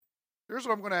Here's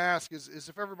what I'm going to ask is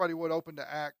if everybody would open to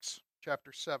Acts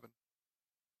chapter 7.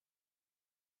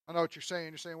 I know what you're saying.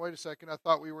 You're saying, wait a second, I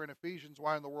thought we were in Ephesians.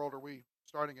 Why in the world are we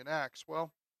starting in Acts?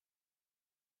 Well,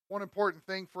 one important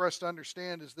thing for us to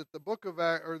understand is that the book of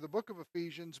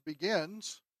Ephesians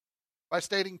begins by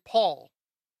stating Paul.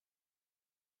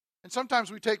 And sometimes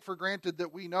we take for granted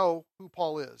that we know who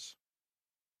Paul is,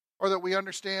 or that we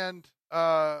understand,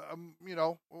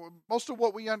 most of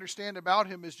what we understand about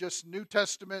him is just New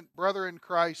Testament, brother in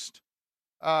Christ,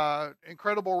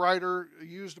 incredible writer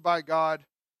used by God,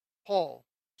 Paul.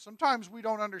 Sometimes we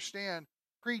don't understand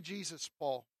pre-Jesus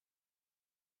Paul.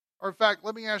 Or in fact,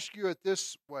 let me ask you it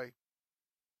this way.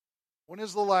 When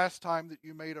is the last time that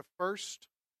you made a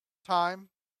first-time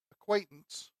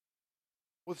acquaintance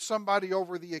with somebody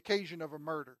over the occasion of a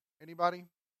murder? Anybody?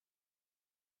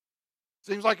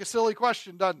 Seems like a silly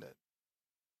question, doesn't it?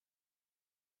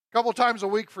 A couple times a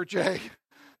week for Jay.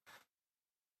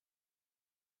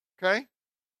 Okay?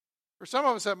 For some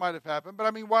of us that might have happened, but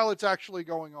I mean while it's actually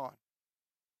going on.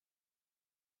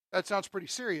 That sounds pretty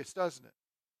serious, doesn't it?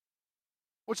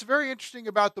 What's very interesting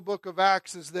about the book of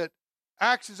Acts is that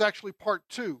Acts is actually part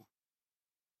 2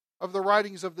 of the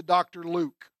writings of the Dr.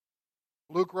 Luke.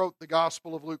 Luke wrote the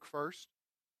Gospel of Luke first,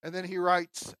 and then he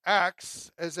writes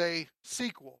Acts as a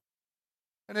sequel.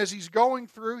 And as he's going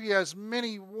through, he has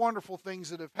many wonderful things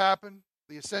that have happened.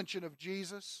 The ascension of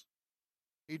Jesus.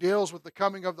 He deals with the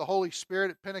coming of the Holy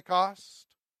Spirit at Pentecost.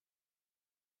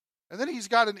 And then he's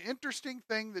got an interesting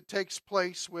thing that takes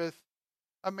place with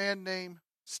a man named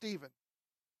Stephen.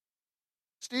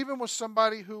 Stephen was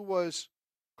somebody who was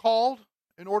called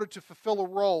in order to fulfill a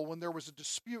role when there was a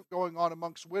dispute going on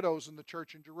amongst widows in the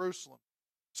church in Jerusalem.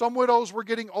 Some widows were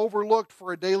getting overlooked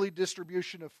for a daily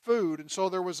distribution of food, and so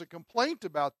there was a complaint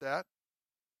about that.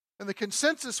 And the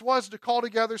consensus was to call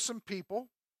together some people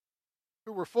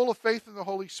who were full of faith in the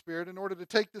Holy Spirit in order to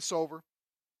take this over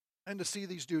and to see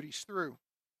these duties through.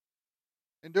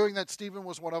 In doing that, Stephen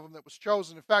was one of them that was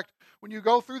chosen. In fact, when you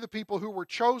go through the people who were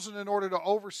chosen in order to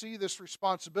oversee this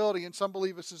responsibility, and some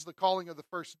believe this is the calling of the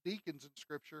first deacons in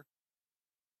Scripture,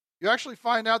 you actually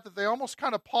find out that they almost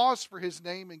kind of pause for his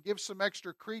name and give some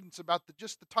extra credence about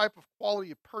just the type of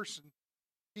quality of person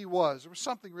he was. There was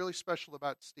something really special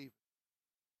about Stephen.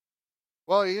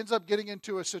 Well, he ends up getting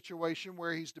into a situation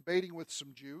where he's debating with some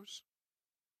Jews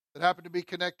that happened to be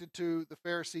connected to the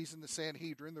Pharisees and the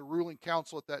Sanhedrin, the ruling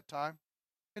council at that time.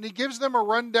 And he gives them a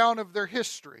rundown of their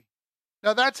history.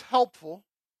 Now that's helpful.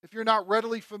 If you're not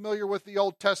readily familiar with the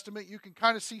Old Testament, you can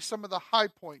kind of see some of the high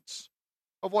points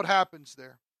of what happens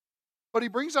there. But he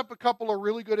brings up a couple of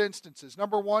really good instances.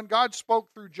 Number one, God spoke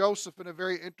through Joseph in a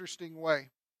very interesting way.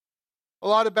 A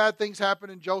lot of bad things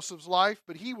happened in Joseph's life,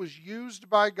 but he was used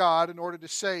by God in order to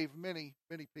save many,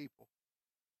 many people.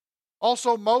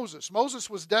 Also Moses. Moses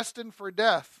was destined for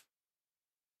death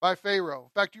by Pharaoh.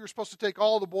 In fact, you were supposed to take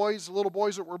all the little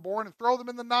boys that were born, and throw them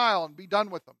in the Nile and be done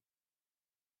with them.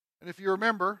 And if you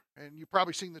remember, and you've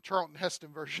probably seen the Charlton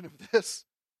Heston version of this,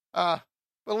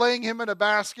 but laying him in a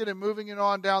basket and moving it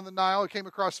on down the Nile, he came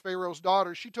across Pharaoh's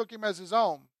daughter. She took him as his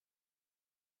own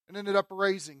and ended up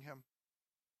raising him.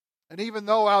 And even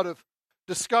though out of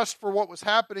disgust for what was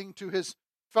happening to his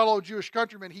fellow Jewish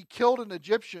countrymen, he killed an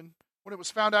Egyptian, when it was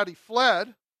found out he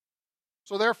fled.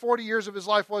 So there 40 years of his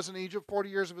life was in Egypt, 40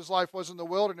 years of his life was in the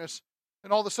wilderness,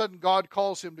 and all of a sudden God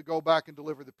calls him to go back and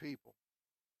deliver the people.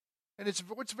 And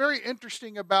what's very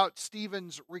interesting about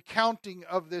Stephen's recounting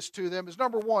of this to them is,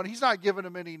 number one, he's not giving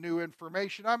them any new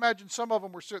information. I imagine some of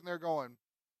them were sitting there going,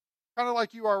 kind of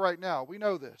like you are right now. We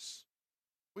know this.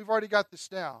 We've already got this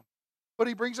down. But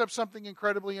he brings up something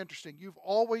incredibly interesting. You've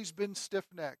always been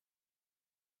stiff-necked.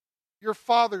 Your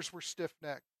fathers were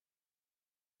stiff-necked.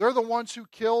 They're the ones who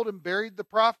killed and buried the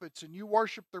prophets, and you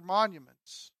worship their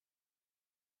monuments.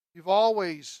 You've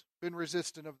always been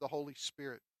resistant of the Holy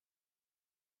Spirit.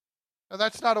 Now,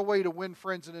 that's not a way to win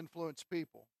friends and influence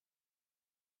people.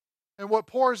 And what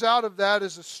pours out of that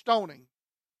is a stoning,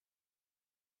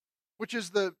 which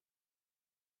is the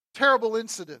terrible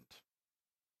incident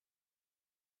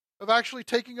of actually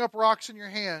taking up rocks in your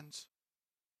hands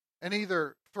and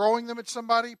either throwing them at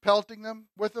somebody, pelting them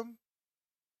with them,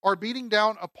 or beating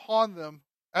down upon them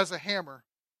as a hammer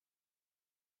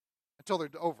until they're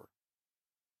over,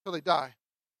 until they die.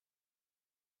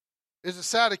 It's a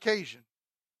sad occasion.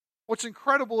 What's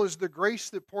incredible is the grace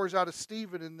that pours out of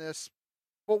Stephen in this.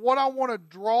 But what I want to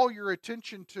draw your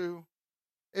attention to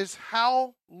is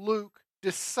how Luke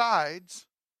decides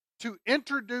to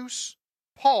introduce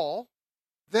Paul,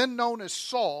 then known as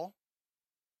Saul,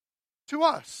 to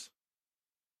us.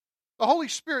 The Holy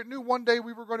Spirit knew one day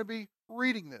we were going to be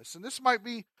reading this. And this might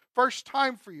be first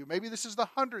time for you. Maybe this is the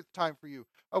 100th time for you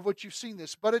of which you've seen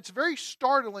this. But it's very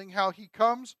startling how he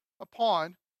comes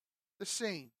upon the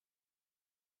scene.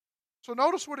 So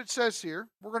notice what it says here.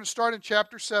 We're going to start in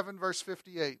chapter 7, verse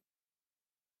 58.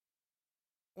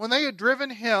 When they had driven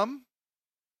him,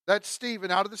 that's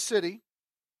Stephen, out of the city,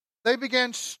 they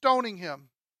began stoning him.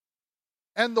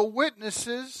 And the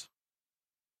witnesses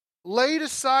laid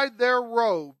aside their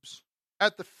robes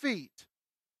at the feet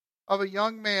of a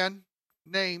young man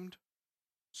named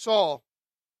Saul.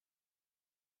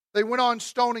 They went on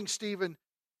stoning Stephen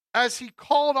as he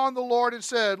called on the Lord and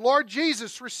said, Lord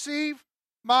Jesus, receive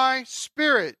my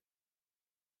spirit.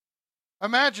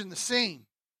 Imagine the scene.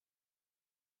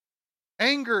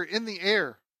 Anger in the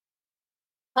air.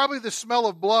 Probably the smell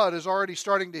of blood is already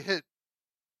starting to hit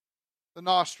the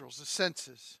nostrils, the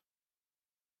senses.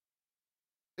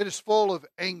 It is full of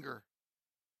anger.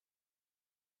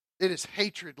 It is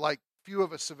hatred like few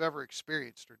of us have ever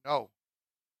experienced or know.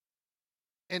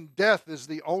 And death is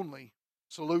the only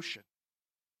solution.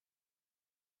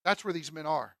 That's where these men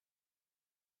are.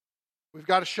 We've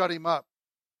got to shut him up.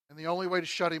 And the only way to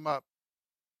shut him up,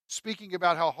 speaking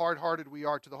about how hard-hearted we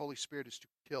are to the Holy Spirit, is to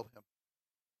kill him.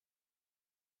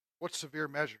 What severe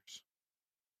measures.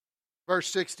 Verse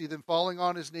 60, then falling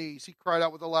on his knees, he cried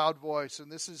out with a loud voice.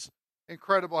 And this is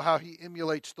incredible how he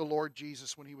emulates the Lord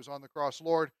Jesus when he was on the cross.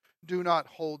 Lord, do not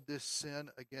hold this sin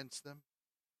against them.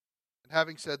 And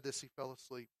having said this, he fell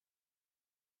asleep.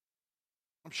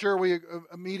 I'm sure we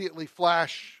immediately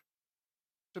flash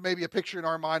to maybe a picture in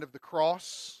our mind of the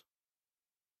cross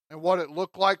and what it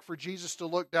looked like for Jesus to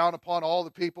look down upon all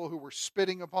the people who were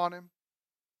spitting upon him,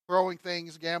 throwing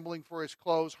things, gambling for his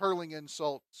clothes, hurling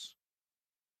insults.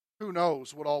 Who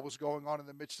knows what all was going on in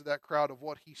the midst of that crowd, of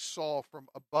what he saw from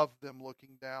above them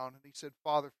looking down. And he said,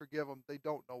 Father, forgive them. They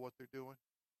don't know what they're doing.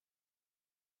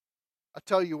 I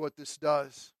tell you what this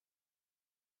does.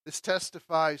 This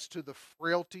testifies to the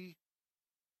frailty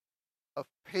of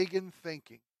pagan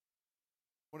thinking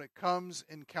when it comes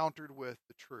encountered with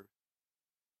the truth.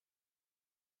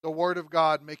 The Word of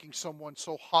God making someone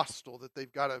so hostile that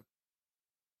they've got to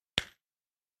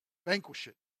vanquish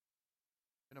it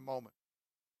in a moment.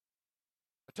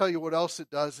 I tell you what else it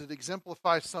does. It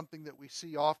exemplifies something that we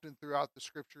see often throughout the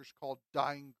Scriptures called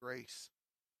dying grace,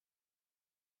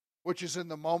 which is in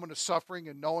the moment of suffering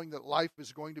and knowing that life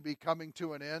is going to be coming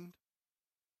to an end,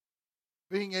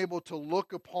 being able to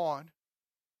look upon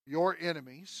your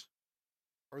enemies,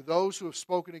 or those who have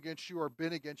spoken against you or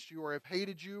been against you or have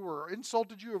hated you or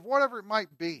insulted you or whatever it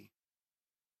might be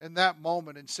in that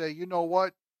moment, and say, you know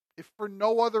what? If for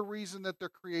no other reason that they're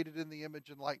created in the image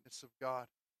and likeness of God,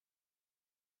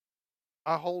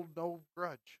 I hold no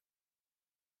grudge.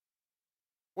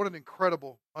 What an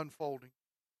incredible unfolding.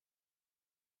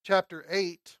 Chapter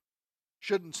 8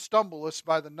 shouldn't stumble us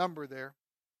by the number there.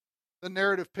 The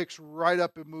narrative picks right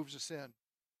up and moves us in.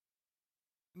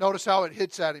 Notice how it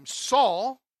hits at him.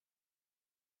 Saul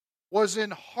was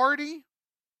in hearty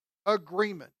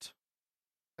agreement.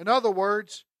 In other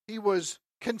words, he was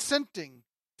consenting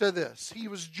to this. He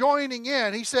was joining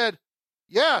in. He said,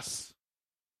 yes,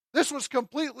 this was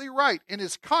completely right. And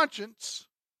his conscience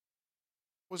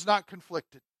was not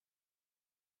conflicted.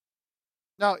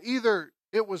 Now, either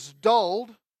it was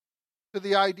dulled to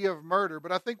the idea of murder,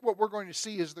 but I think what we're going to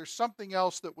see is there's something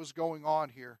else that was going on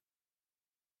here.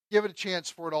 Give it a chance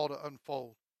for it all to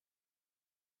unfold.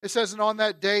 It says, and on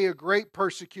that day a great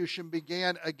persecution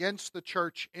began against the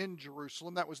church in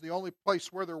Jerusalem. That was the only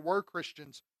place where there were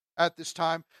Christians at this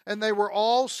time. And they were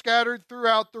all scattered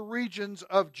throughout the regions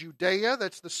of Judea.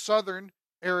 That's the southern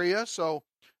area. So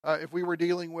if we were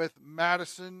dealing with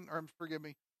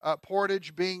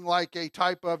Portage being like a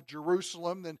type of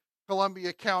Jerusalem, then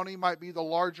Columbia County might be the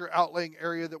larger outlying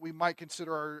area that we might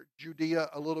consider our Judea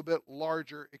a little bit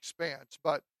larger expanse.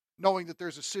 But knowing that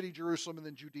there's a city, Jerusalem, and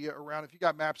then Judea around. If you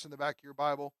got maps in the back of your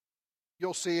Bible,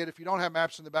 you'll see it. If you don't have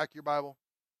maps in the back of your Bible,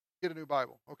 get a new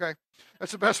Bible, okay?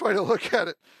 That's the best way to look at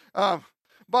it.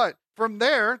 But from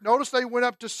there, notice they went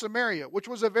up to Samaria, which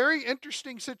was a very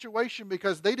interesting situation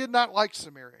because they did not like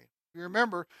Samaria. If you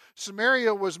remember,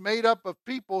 Samaria was made up of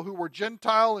people who were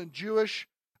Gentile and Jewish,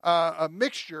 a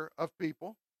mixture of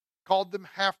people. Called them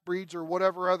half-breeds or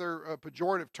whatever other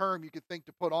pejorative term you could think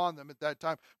to put on them at that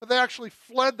time. But they actually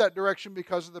fled that direction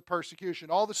because of the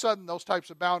persecution. All of a sudden, those types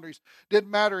of boundaries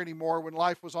didn't matter anymore when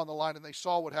life was on the line and they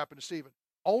saw what happened to Stephen.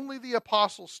 Only the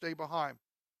apostles stay behind.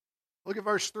 Look at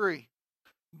verse 3.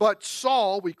 But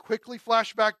Saul, we quickly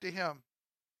flash back to him,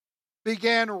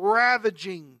 began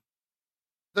ravaging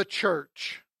the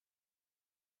church.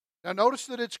 Now notice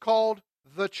that it's called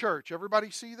the church.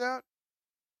 Everybody see that?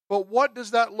 But what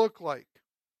does that look like?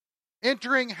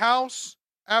 entering house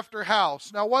after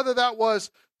house. Now, whether that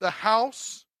was the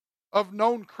house of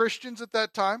known Christians at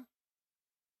that time,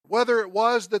 whether it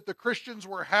was that the Christians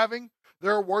were having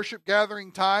their worship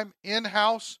gathering time in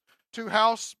house to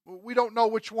house, we don't know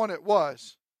which one it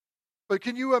was. But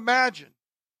can you imagine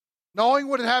knowing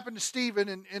what had happened to Stephen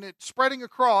and it spreading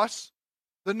across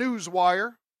the news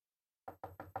wire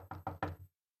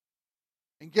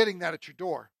and getting that at your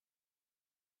door?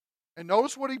 And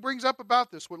notice what he brings up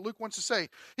about this, what Luke wants to say.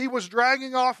 He was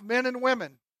dragging off men and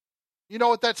women. You know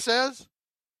what that says?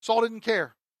 Saul didn't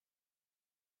care.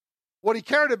 What he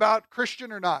cared about,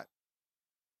 Christian or not,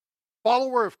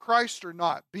 follower of Christ or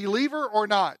not, believer or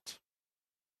not,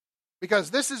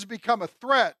 because this has become a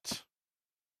threat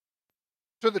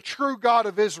to the true God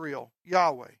of Israel,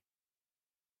 Yahweh.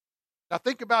 Now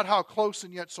think about how close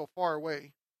and yet so far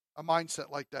away a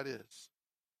mindset like that is.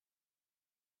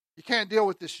 You can't deal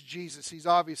with this Jesus. He's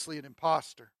obviously an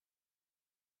imposter.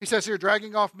 He says here,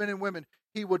 dragging off men and women,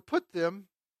 he would put them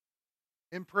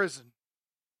in prison.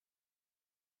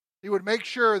 He would make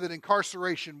sure that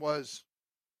incarceration was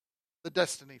the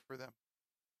destiny for them.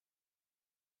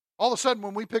 All of a sudden,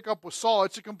 when we pick up with Saul,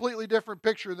 it's a completely different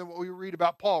picture than what we read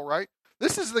about Paul, right?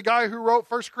 This is the guy who wrote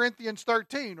 1 Corinthians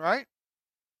 13, right?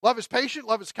 Love is patient,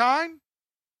 love is kind.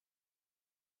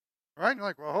 Right? And you're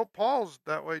like, well, I hope Paul's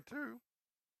that way too.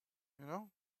 You know?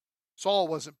 Saul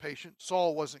wasn't patient.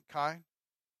 Saul wasn't kind.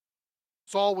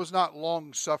 Saul was not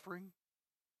long-suffering.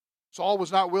 Saul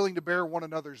was not willing to bear one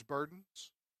another's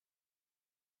burdens.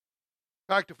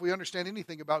 In fact, if we understand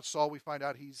anything about Saul, we find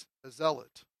out he's a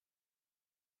zealot.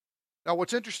 Now,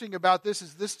 what's interesting about this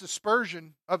is this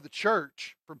dispersion of the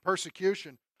church from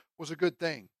persecution was a good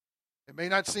thing. It may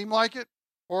not seem like it.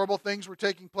 Horrible things were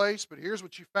taking place, but here's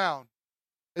what you found,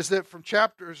 is that from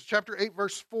chapter 8,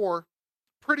 verse 4,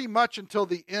 pretty much until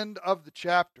the end of the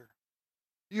chapter,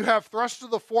 you have thrust to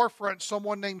the forefront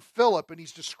someone named Philip, and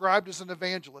he's described as an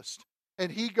evangelist.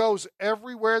 And he goes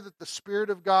everywhere that the Spirit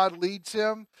of God leads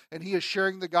him, and he is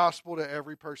sharing the gospel to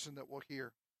every person that will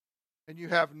hear. And you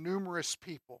have numerous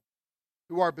people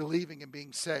who are believing and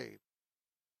being saved.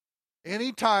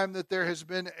 Anytime that there has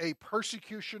been a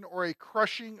persecution or a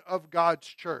crushing of God's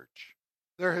church,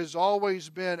 there has always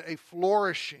been a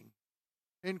flourishing,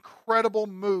 incredible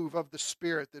move of the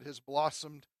Spirit that has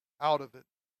blossomed out of it.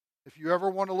 If you ever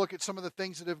want to look at some of the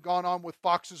things that have gone on with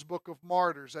Fox's Book of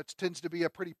Martyrs, that tends to be a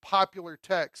pretty popular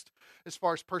text as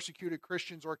far as persecuted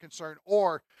Christians are concerned.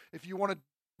 Or if you want to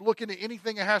look into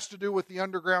anything that has to do with the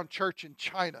underground church in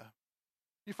China,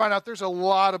 you find out there's a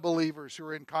lot of believers who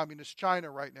are in communist China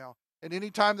right now. And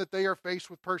anytime that they are faced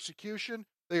with persecution,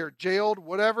 they are jailed,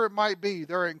 whatever it might be,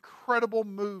 there are incredible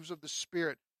moves of the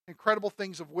Spirit, incredible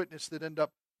things of witness that end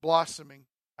up blossoming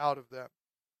out of that.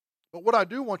 But what I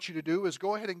do want you to do is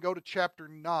go ahead and go to chapter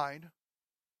 9.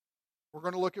 We're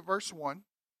going to look at verse 1.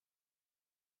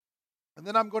 And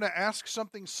then I'm going to ask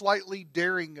something slightly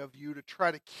daring of you to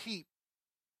try to keep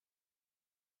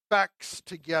facts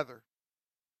together.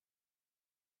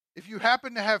 If you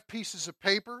happen to have pieces of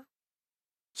paper,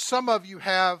 some of you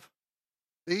have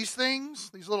these things,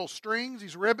 these little strings,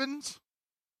 these ribbons.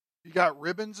 You got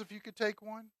ribbons if you could take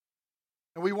one.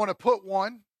 And we want to put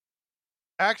one.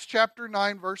 Acts chapter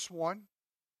 9, verse 1.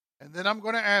 And then I'm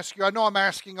going to ask you, I know I'm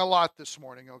asking a lot this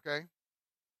morning, okay?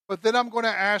 But then I'm going to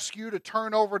ask you to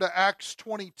turn over to Acts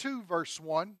 22, verse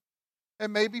 1,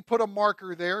 and maybe put a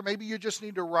marker there. Maybe you just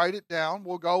need to write it down.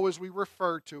 We'll go as we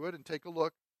refer to it and take a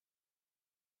look.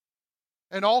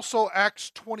 And also Acts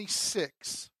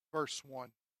 26, verse 1.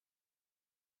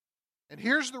 And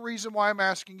here's the reason why I'm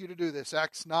asking you to do this.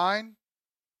 Acts 9,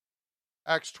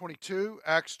 Acts 22,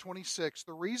 Acts 26.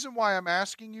 The reason why I'm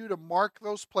asking you to mark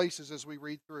those places as we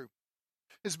read through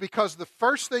is because the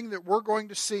first thing that we're going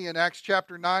to see in Acts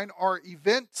chapter 9 are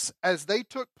events as they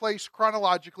took place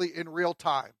chronologically in real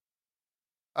time.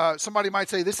 Somebody might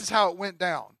say, this is how it went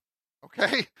down.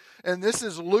 Okay? And this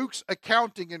is Luke's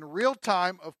accounting in real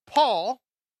time of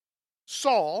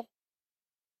Saul,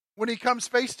 when he comes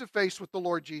face to face with the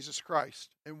Lord Jesus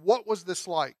Christ. And what was this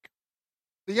like?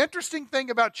 The interesting thing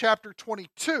about chapter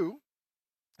 22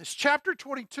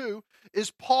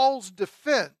 is Paul's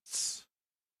defense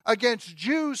against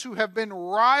Jews who have been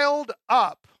riled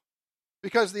up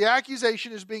because the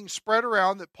accusation is being spread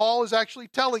around that Paul is actually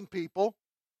telling people,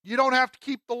 you don't have to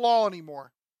keep the law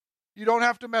anymore. You don't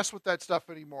have to mess with that stuff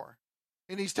anymore.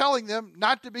 And he's telling them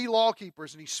not to be law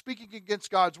keepers, and he's speaking against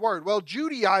God's word. Well,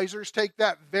 Judaizers take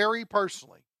that very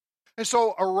personally. And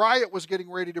so a riot was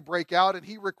getting ready to break out, and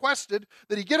he requested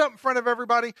that he get up in front of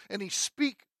everybody and he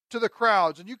speak to the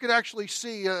crowds. And you can actually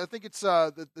see, I think it's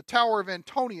the Tower of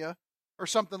Antonia or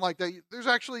something like that. There's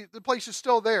actually, the place is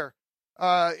still there.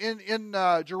 in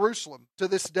Jerusalem to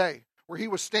this day, where he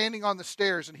was standing on the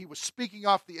stairs and he was speaking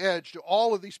off the edge to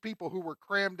all of these people who were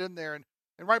crammed in there. And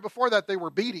right before that, they were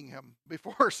beating him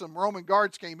before some Roman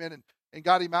guards came in and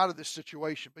got him out of this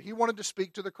situation. But he wanted to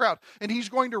speak to the crowd. And he's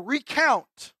going to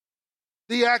recount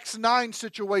the Acts 9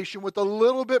 situation with a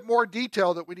little bit more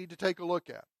detail that we need to take a look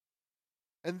at.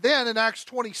 And then in Acts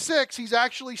 26, he's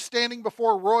actually standing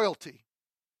before royalty.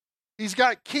 He's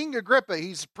got King Agrippa.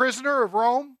 He's prisoner of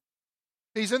Rome.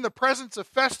 He's in the presence of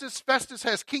Festus. Festus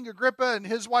has King Agrippa and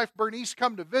his wife Bernice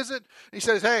come to visit. He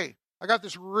says, hey, I got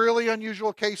this really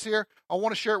unusual case here. I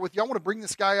want to share it with you. I want to bring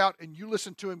this guy out and you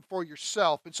listen to him for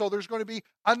yourself. And so there's going to be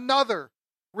another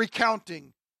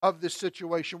recounting of this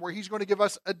situation where he's going to give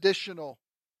us additional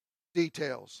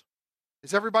details.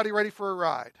 Is everybody ready for a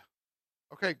ride?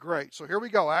 Okay, great. So here we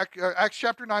go. Acts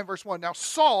chapter 9, verse 1. Now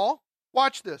Saul,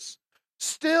 watch this,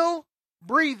 still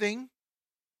breathing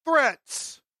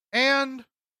threats and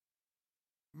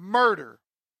murder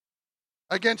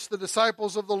against the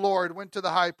disciples of the Lord, went to the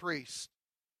high priest.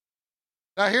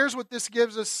 Now here's what this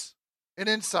gives us an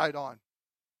insight on.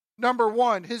 Number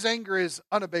one, his anger is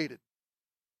unabated.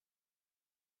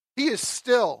 He is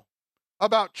still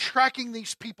about tracking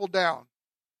these people down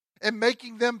and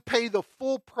making them pay the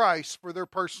full price for their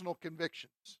personal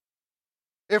convictions.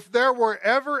 If there were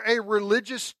ever a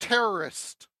religious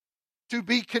terrorist to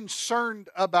be concerned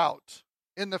about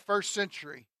in the first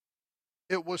century,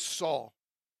 it was Saul.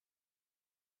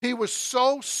 He was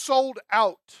so sold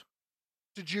out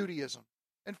to Judaism.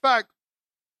 In fact,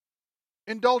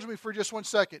 indulge me for just 1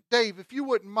 second. Dave, if you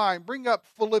wouldn't mind, bring up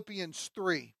Philippians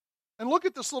 3. And look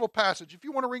at this little passage. If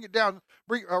you want to write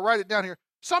it down here.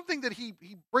 Something that he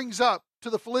brings up to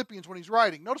the Philippians when he's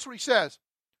writing. Notice what he says.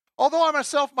 Although I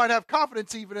myself might have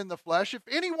confidence even in the flesh, if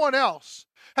anyone else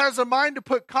has a mind to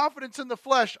put confidence in the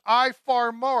flesh, I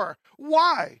far more.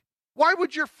 Why? Why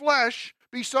would your flesh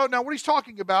be so? Now what he's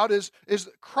talking about is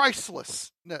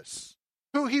Christlessness.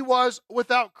 Who he was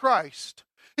without Christ.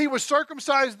 He was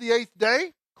circumcised the 8th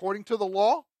day, according to the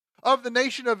law, of the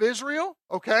nation of Israel,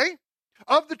 okay?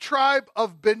 Of the tribe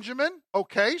of Benjamin,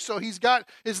 okay, so he's got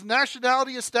his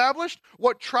nationality established,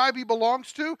 what tribe he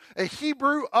belongs to, a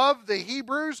Hebrew of the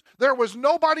Hebrews. There was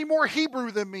nobody more Hebrew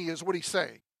than me, is what he's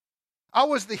saying. I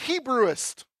was the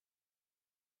Hebrewist,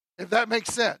 if that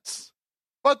makes sense.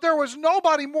 But there was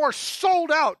nobody more sold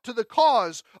out to the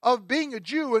cause of being a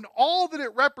Jew and all that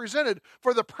it represented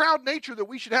for the proud nature that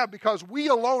we should have, because we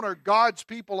alone are God's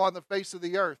people on the face of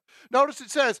the earth. Notice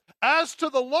it says, as to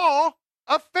the law,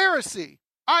 a Pharisee.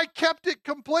 I kept it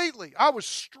completely. I was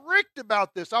strict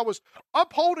about this. I was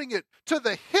upholding it to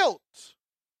the hilt.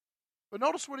 But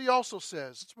notice what he also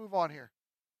says. Let's move on here.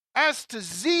 As to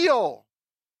zeal,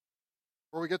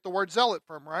 where we get the word zealot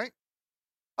from, right?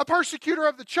 A persecutor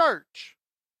of the church.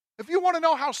 If you want to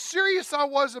know how serious I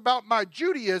was about my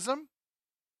Judaism,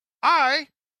 I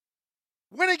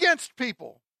went against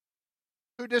people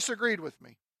who disagreed with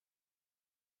me.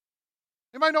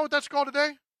 Anybody know what that's called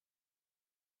today?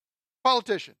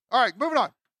 Politician. All right, moving on.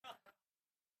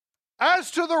 As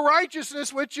to the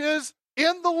righteousness which is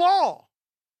in the law,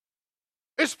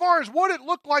 as far as what it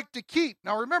looked like to keep.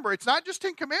 Now remember, it's not just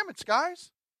 10 commandments, guys.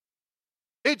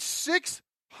 It's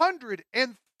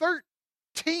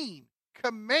 613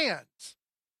 commands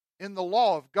in the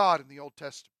law of God in the Old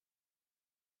Testament.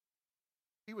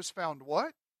 He was found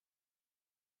what?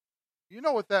 You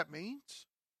know what that means?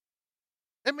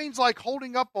 It means like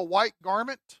holding up a white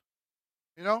garment,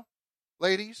 you know?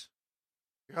 Ladies,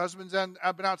 your husband's been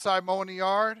outside mowing the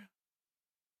yard, and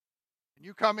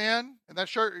you come in, and that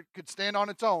shirt could stand on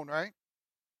its own, right?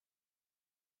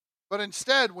 But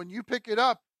instead, when you pick it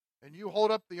up and you hold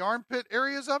up the armpit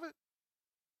areas of it,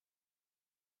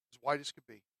 as white as could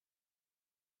be.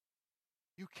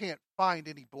 You can't find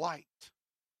any blight.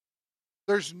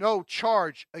 There's no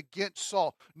charge against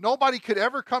Saul. Nobody could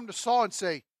ever come to Saul and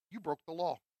say, you broke the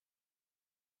law.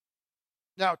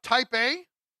 Now, type A,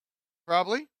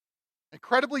 probably,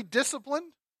 incredibly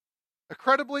disciplined,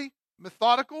 incredibly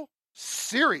methodical,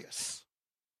 serious,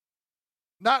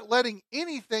 not letting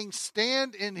anything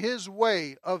stand in his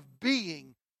way of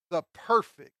being the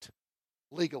perfect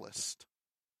legalist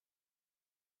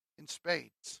in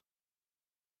spades.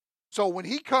 So when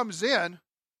he comes in,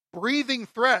 breathing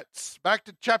threats, back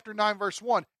to chapter 9, verse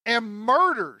 1, and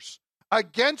murders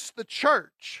against the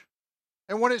church.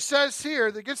 And when it says here,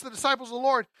 against the disciples of the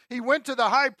Lord, he went to the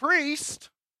high priest,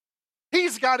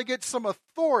 he's got to get some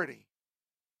authority.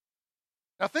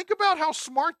 Now think about how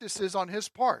smart this is on his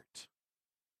part.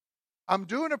 I'm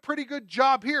doing a pretty good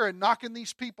job here in knocking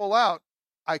these people out.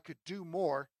 I could do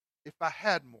more if I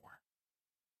had more.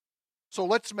 So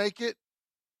let's make it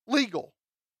legal.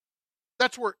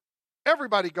 That's where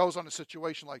everybody goes on a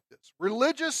situation like this.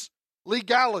 Religious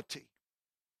legality.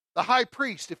 The high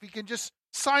priest, if he can just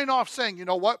sign off saying, you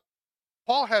know what?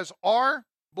 Paul has our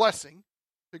blessing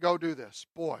to go do this.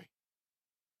 Boy,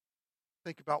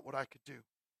 think about what I could do.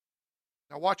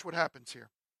 Now watch what happens here.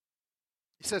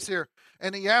 He says here,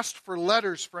 and he asked for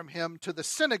letters from him to the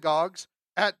synagogues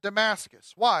at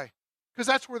Damascus. Why? Because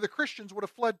that's where the Christians would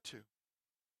have fled to.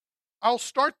 I'll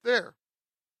start there.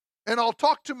 And I'll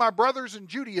talk to my brothers in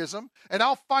Judaism, and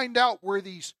I'll find out where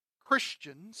these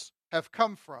Christians have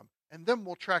come from. And then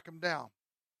we'll track them down.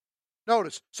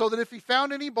 Notice, so that if he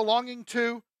found any belonging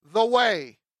to the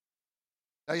way.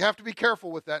 Now you have to be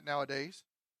careful with that nowadays,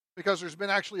 because there's been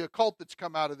actually a cult that's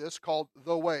come out of this called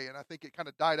the way, and I think it kind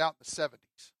of died out in the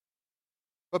 70s.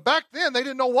 But back then, they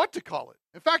didn't know what to call it.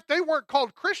 In fact, they weren't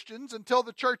called Christians until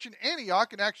the church in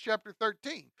Antioch in Acts chapter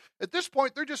 13. At this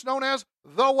point, they're just known as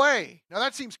the way. Now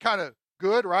that seems kind of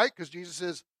good, right? Because Jesus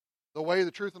is the way,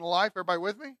 the truth, and the life. Everybody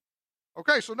with me?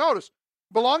 Okay, so notice,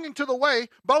 belonging to the way,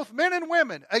 both men and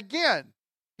women. Again,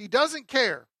 he doesn't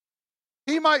care.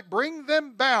 He might bring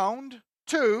them bound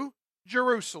to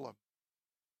Jerusalem.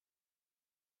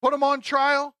 Put them on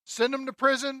trial, send them to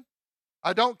prison.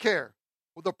 I don't care.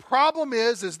 Well, the problem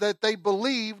is that they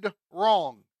believed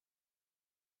wrong.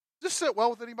 Does this sit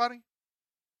well with anybody?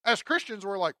 As Christians,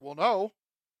 we're like, well, no.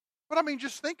 But I mean,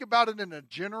 just think about it in a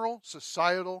general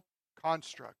societal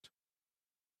construct.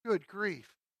 Good grief.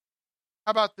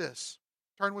 How about this?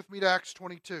 Turn with me to Acts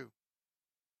 22.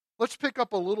 Let's pick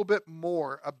up a little bit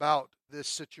more about this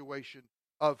situation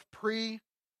of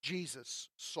pre-Jesus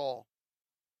Saul.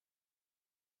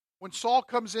 When Saul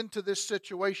comes into this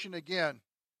situation again,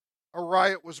 a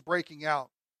riot was breaking out.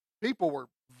 People were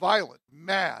violent,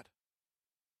 mad.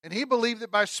 And he believed that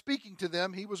by speaking to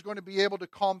them, he was going to be able to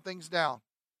calm things down.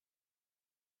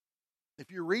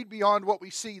 If you read beyond what we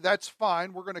see, that's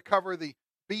fine. We're going to cover the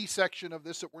B section of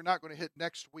this that we're not going to hit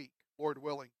next week, Lord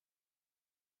willing.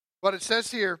 But it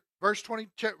says here,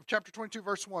 chapter 22,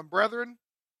 verse 1, Brethren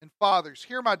and fathers,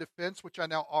 hear my defense, which I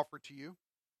now offer to you.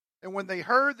 And when they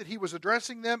heard that he was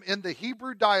addressing them in the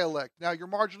Hebrew dialect, now your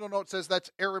marginal note says that's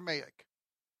Aramaic.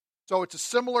 So it's a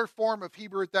similar form of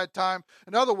Hebrew at that time.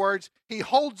 In other words, he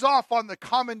holds off on the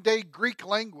common day Greek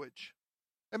language.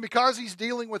 And because he's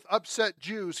dealing with upset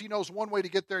Jews, he knows one way to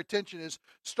get their attention is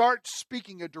start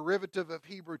speaking a derivative of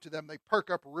Hebrew to them. They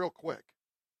perk up real quick.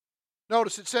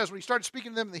 Notice it says when he started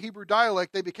speaking to them in the Hebrew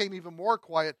dialect, they became even more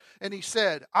quiet. And he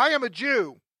said, I am a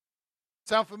Jew.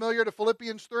 Sound familiar to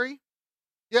Philippians 3?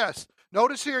 Yes.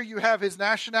 Notice here you have his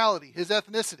nationality, his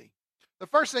ethnicity. The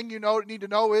first thing you need to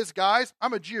know is, guys,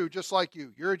 I'm a Jew just like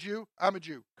you. You're a Jew, I'm a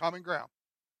Jew. Common ground.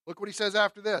 Look what he says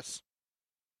after this.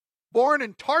 Born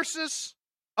in Tarsus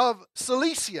of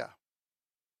Cilicia.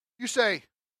 You say,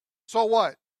 so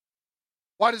what?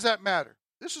 Why does that matter?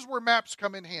 This is where maps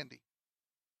come in handy.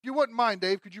 If you wouldn't mind,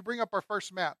 Dave, could you bring up our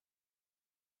first map?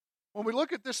 When we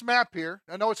look at this map here,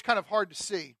 I know it's kind of hard to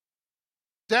see.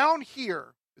 Down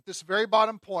here, at this very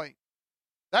bottom point,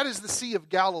 that is the Sea of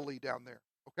Galilee down there,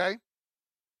 okay?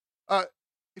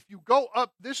 If you go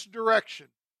up this direction,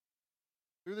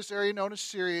 through this area known as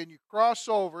Syria, and you cross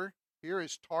over, here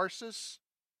is Tarsus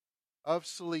of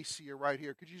Cilicia right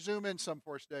here. Could you zoom in some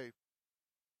for us, Dave?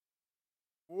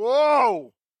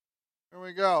 Whoa! There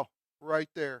we go. Right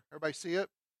there. Everybody see it?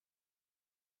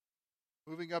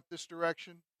 Moving up this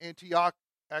direction. Antioch,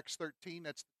 Acts 13,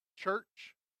 that's the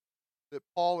church that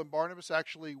Paul and Barnabas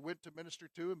actually went to minister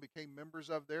to and became members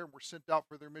of there and were sent out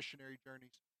for their missionary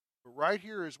journeys. But right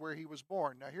here is where he was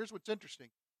born. Now here's what's interesting.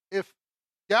 If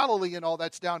Galilee and all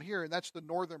that's down here, and that's the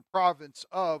northern province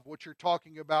of what you're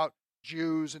talking about,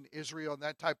 Jews and Israel and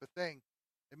that type of thing,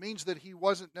 it means that he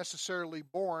wasn't necessarily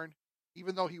born,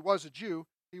 even though he was a Jew,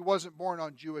 he wasn't born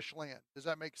on Jewish land. Does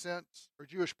that make sense? Or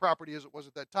Jewish property as it was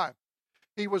at that time.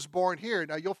 He was born here.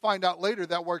 Now, you'll find out later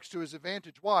that works to his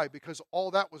advantage. Why? Because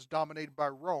all that was dominated by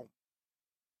Rome,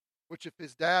 which if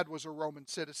his dad was a Roman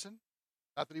citizen,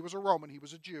 not that he was a Roman, he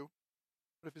was a Jew,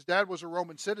 but if his dad was a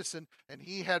Roman citizen and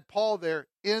he had Paul there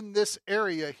in this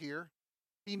area here,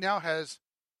 he now has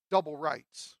double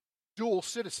rights, dual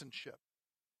citizenship.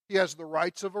 He has the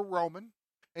rights of a Roman,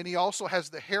 and he also has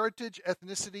the heritage,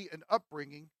 ethnicity, and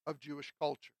upbringing of Jewish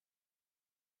culture.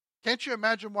 Can't you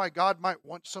imagine why God might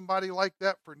want somebody like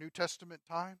that for New Testament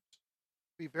times?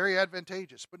 Be very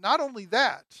advantageous. But not only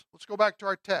that, let's go back to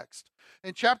our text.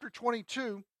 In chapter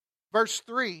 22, verse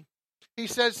 3, he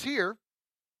says here,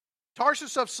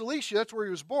 Tarsus of Cilicia, that's where he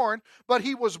was born, but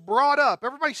he was brought up.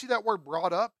 Everybody see that word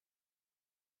brought up?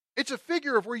 It's a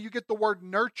figure of where you get the word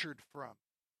nurtured from.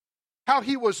 How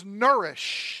he was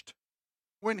nourished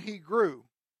when he grew.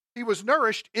 He was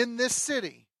nourished in this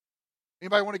city.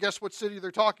 Anybody want to guess what city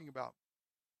they're talking about?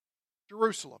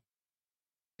 Jerusalem.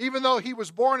 Even though he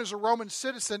was born as a Roman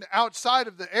citizen outside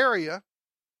of the area,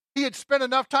 he had spent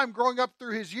enough time growing up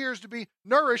through his years to be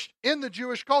nourished in the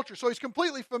Jewish culture. So he's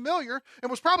completely familiar and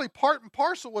was probably part and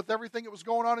parcel with everything that was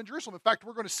going on in Jerusalem. In fact,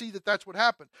 we're going to see that that's what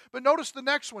happened. But notice the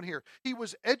next one here. He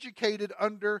was educated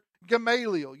under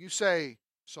Gamaliel. You say,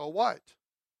 so what?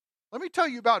 Let me tell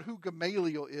you about who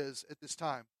Gamaliel is at this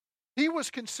time. He was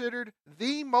considered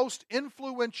the most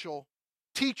influential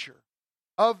teacher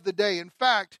of the day. In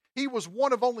fact, he was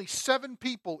one of only 7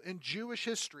 people in Jewish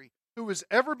history who has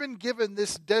ever been given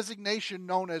this designation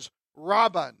known as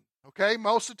Rabban. Okay,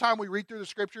 most of the time we read through the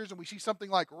scriptures and we see something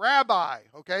like rabbi.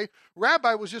 Okay,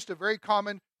 rabbi was just a very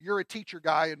common, you're a teacher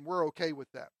guy, and we're okay with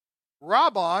that.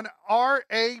 Rabban,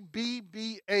 R-A-B-B-A-N,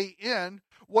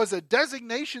 was a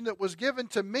designation that was given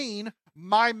to mean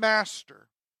my master.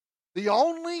 The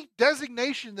only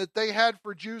designation that they had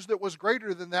for Jews that was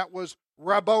greater than that was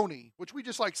Rabboni, which we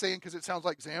just like saying because it sounds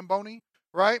like Zamboni,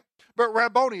 right? But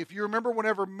Rabboni, if you remember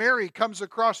whenever Mary comes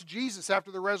across Jesus after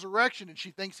the resurrection and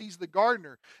she thinks he's the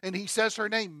gardener and he says her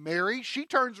name, Mary, she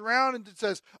turns around and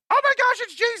says, oh my gosh,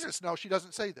 it's Jesus. No, she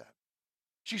doesn't say that.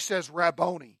 She says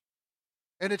Rabboni.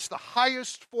 And it's the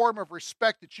highest form of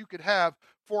respect that you could have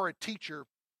for a teacher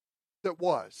that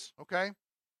was, okay?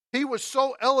 He was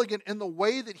so elegant in the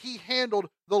way that he handled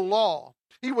the law.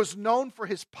 He was known for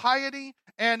his piety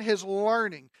and his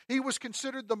learning. He was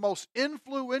considered the most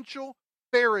influential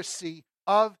Pharisee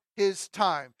of his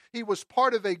time. He was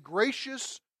part of a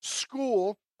gracious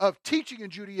school of teaching in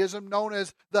Judaism known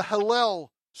as the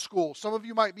Hillel school. Some of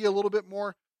you might be a little bit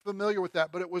more familiar with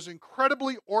that, but it was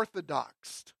incredibly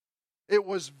orthodox. It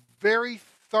was very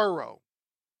thorough.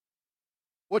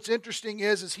 What's interesting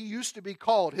is he used to be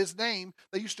called, his name,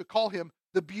 they used to call him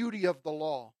the beauty of the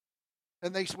law.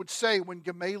 And they would say when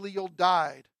Gamaliel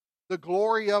died, the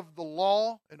glory of the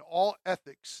law and all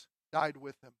ethics died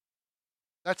with him.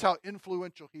 That's how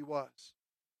influential he was.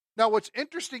 Now, what's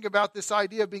interesting about this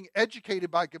idea of being educated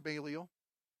by Gamaliel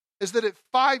is that at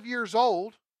 5 years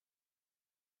old,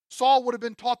 Saul would have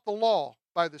been taught the law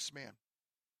by this man,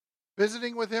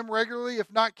 visiting with him regularly,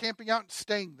 if not camping out and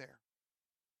staying there.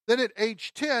 Then at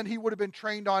age 10, he would have been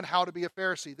trained on how to be a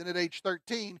Pharisee. Then at age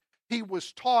 13, he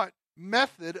was taught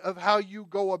method of how you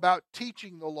go about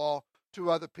teaching the law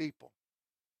to other people.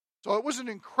 So it was an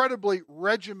incredibly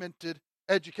regimented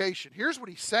education. Here's what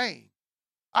he's saying.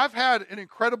 I've had an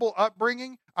incredible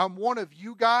upbringing. I'm one of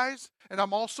you guys, and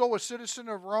I'm also a citizen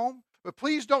of Rome. But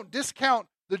please don't discount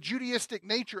the Judaistic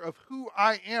nature of who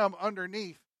I am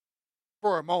underneath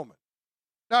for a moment.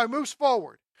 Now it moves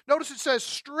forward. Notice it says,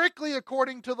 strictly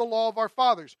according to the law of our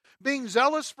fathers, being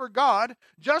zealous for God,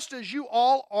 just as you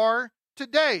all are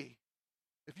today.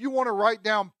 If you want to write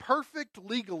down perfect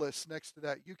legalists next to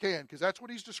that, you can, because that's what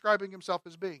he's describing himself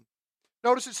as being.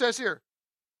 Notice it says here,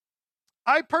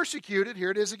 I persecuted,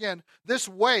 here it is again, this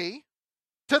way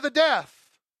to the death.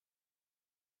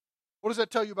 What does that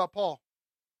tell you about Paul?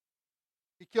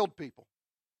 He killed people.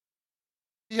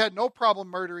 He had no problem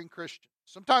murdering Christians.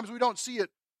 Sometimes we don't see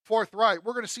it forthright.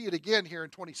 We're going to see it again here in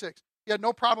 26. He had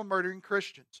no problem murdering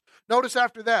Christians. Notice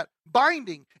after that,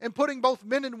 binding and putting both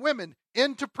men and women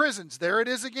into prisons. There it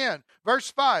is again. Verse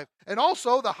 5. And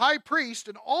also the high priest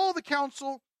and all the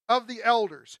council of the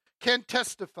elders can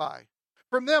testify.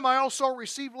 From them I also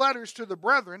received letters to the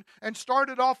brethren and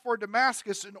started off for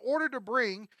Damascus in order to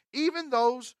bring even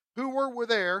those who were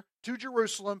there to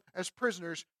Jerusalem as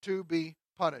prisoners to be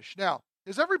punished. Now,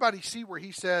 does everybody see where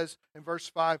he says in verse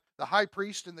 5, the high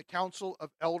priest and the council of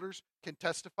elders can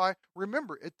testify?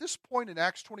 Remember, at this point in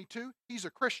Acts 22, he's a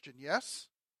Christian, yes?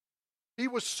 He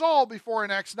was Saul before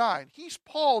in Acts 9. He's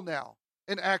Paul now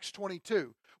in Acts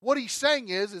 22. What he's saying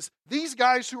is these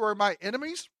guys who are my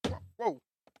enemies, whoa,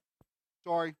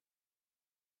 sorry,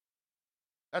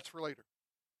 that's for later.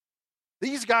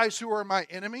 These guys who are my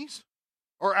enemies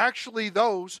are actually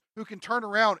those who can turn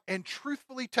around and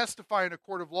truthfully testify in a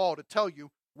court of law to tell you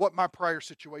what my prior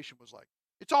situation was like.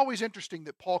 It's always interesting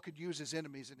that Paul could use his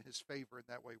enemies in his favor in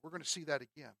that way. We're going to see that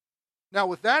again. Now,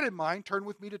 with that in mind, turn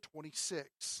with me to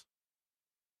 26.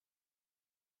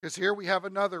 Because here we have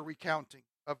another recounting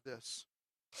of this.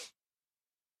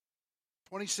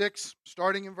 26,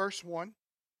 starting in verse 1.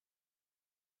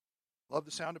 Love the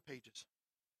sound of pages.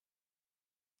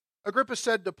 Agrippa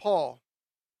said to Paul,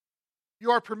 you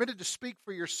are permitted to speak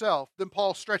for yourself. Then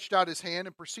Paul stretched out his hand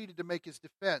and proceeded to make his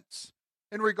defense.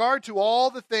 In regard to all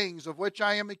the things of which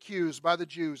I am accused by the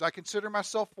Jews, I consider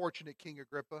myself fortunate, King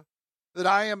Agrippa, that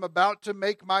I am about to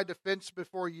make my defense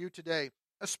before you today.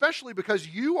 especially because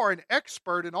you are an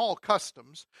expert in all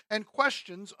customs and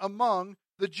questions among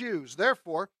the Jews.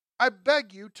 Therefore, I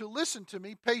beg you to listen to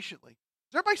me patiently.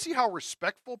 Does everybody see how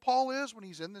respectful Paul is when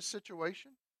he's in this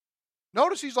situation?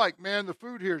 Notice he's like, man, the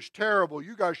food here is terrible.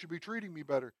 You guys should be treating me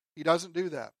better. He doesn't do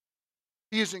that.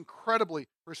 He is incredibly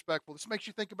respectful. This makes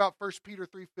you think about 1 Peter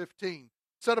 3:15.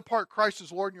 Set apart Christ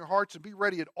as Lord in your hearts and be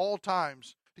ready at all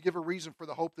times to give a reason for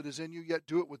the hope that is in you, yet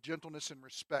do it with gentleness and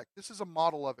respect. This is a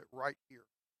model of it right here.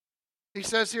 He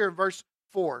says here in verse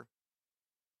 4,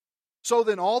 so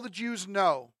then all the Jews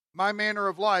know my manner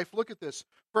of life, look at this,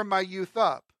 from my youth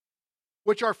up,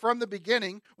 which are from the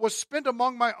beginning, was spent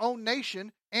among my own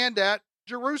nation and at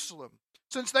Jerusalem.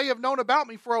 Since they have known about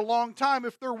me for a long time,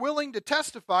 if they're willing to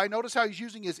testify, notice how he's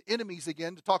using his enemies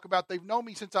again to talk about they've known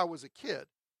me since I was a kid.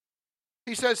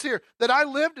 He says here, that I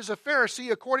lived as a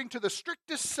Pharisee according to the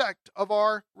strictest sect of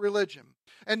our religion.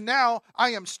 And now I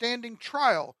am standing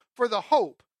trial for the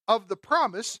hope of the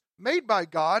promise made by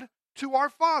God to our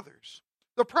fathers.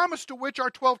 The promise to which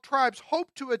our 12 tribes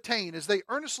hope to attain as they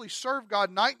earnestly serve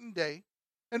God night and day.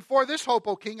 And for this hope,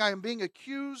 O King, I am being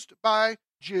accused by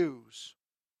Jews.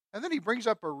 And then he brings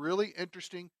up a really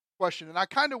interesting question. And I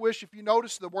kind of wish, if you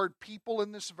notice the word people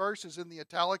in this verse is in the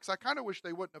italics, I kind of wish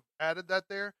they wouldn't have added that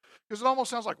there, because it almost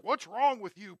sounds like, what's wrong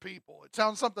with you people? It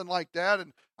sounds something like that,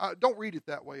 and don't read it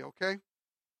that way, okay?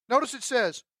 Notice it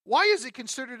says, why is it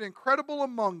considered incredible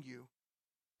among you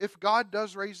if God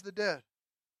does raise the dead?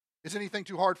 Is anything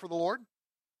too hard for the Lord?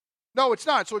 No, it's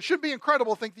not. So it should be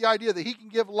incredible to think the idea that he can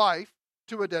give life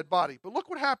to a dead body. But look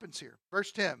what happens here.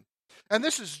 Verse 10. And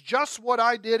this is just what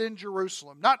I did in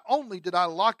Jerusalem. Not only did I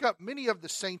lock up many of the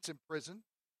saints in prison,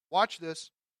 watch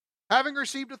this, having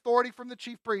received authority from the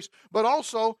chief priest, but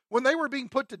also when they were being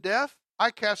put to death,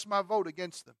 I cast my vote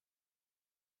against them.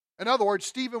 In other words,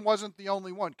 Stephen wasn't the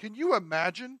only one. Can you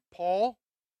imagine, Paul?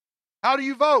 How do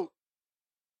you vote?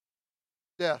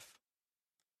 Death.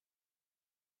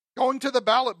 Going to the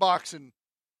ballot box and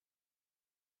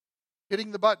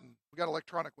hitting the button. We got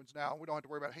electronic ones now. We don't have to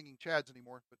worry about hanging chads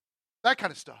anymore, but that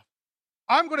kind of stuff.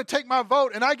 I'm going to take my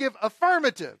vote and I give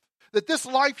affirmative that this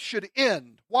life should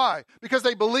end. Why? Because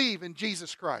they believe in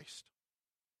Jesus Christ.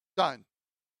 Done.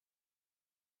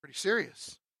 Pretty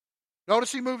serious.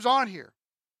 Notice he moves on here.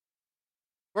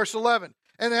 Verse 11.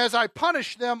 And as I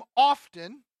punish them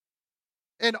often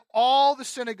in all the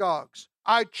synagogues,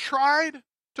 I tried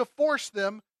to force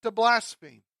them to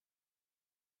blaspheme.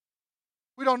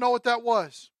 We don't know what that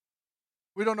was.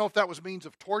 We don't know if that was means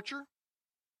of torture.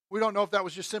 We don't know if that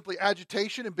was just simply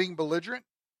agitation and being belligerent.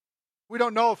 We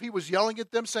don't know if he was yelling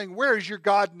at them saying, where is your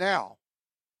God now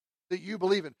that you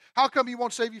believe in? How come he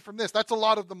won't save you from this? That's a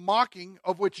lot of the mocking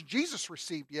of which Jesus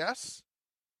received, yes?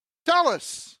 Tell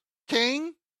us,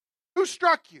 King, who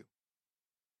struck you?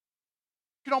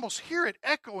 You can almost hear it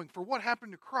echoing for what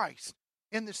happened to Christ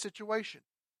in this situation.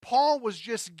 Paul was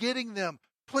just getting them,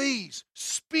 please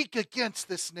speak against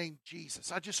this name Jesus.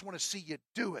 I just want to see you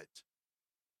do it.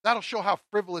 That'll show how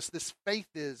frivolous this faith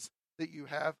is that you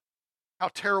have, how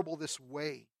terrible this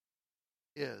way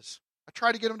is. I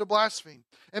tried to get them to blaspheme,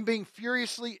 and being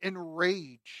furiously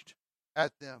enraged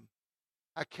at them,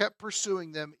 I kept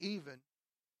pursuing them even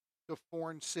to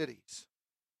foreign cities.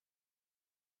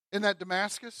 Isn't that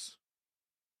Damascus,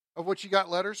 of which you got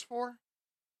letters for?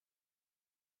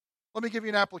 Let me give you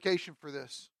an application for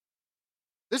this.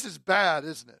 This is bad,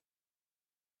 isn't it?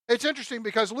 It's interesting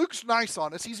because Luke's nice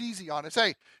on us. He's easy on us.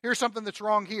 Hey, here's something that's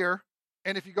wrong here.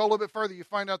 And if you go a little bit further, you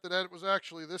find out that it was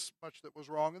actually this much that was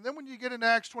wrong. And then when you get into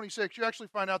Acts 26, you actually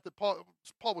find out that Paul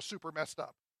was super messed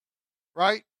up.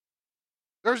 Right?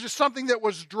 There's just something that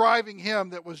was driving him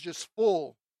that was just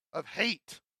full of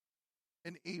hate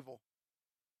and evil.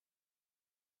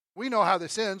 We know how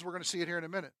this ends. We're going to see it here in a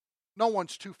minute. No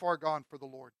one's too far gone for the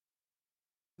Lord.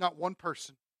 Not one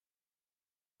person.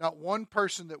 Not one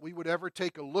person that we would ever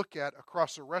take a look at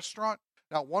across a restaurant.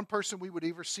 Not one person we would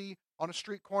ever see on a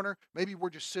street corner. Maybe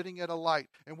we're just sitting at a light,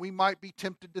 and we might be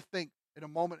tempted to think in a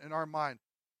moment in our mind,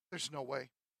 there's no way.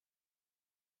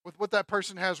 With what that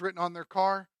person has written on their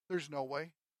car, there's no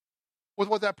way. With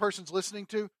what that person's listening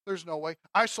to, there's no way.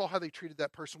 I saw how they treated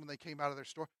that person when they came out of their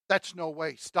store. That's no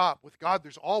way. Stop. With God,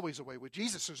 there's always a way. With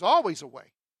Jesus, there's always a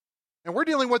way. And we're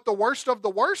dealing with the worst of the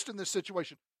worst in this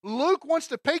situation. Luke wants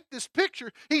to paint this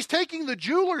picture. He's taking the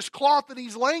jeweler's cloth and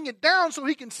he's laying it down so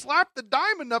he can slap the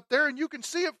diamond up there and you can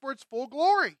see it for its full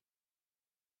glory.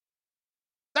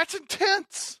 That's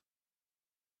intense.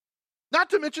 Not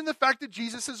to mention the fact that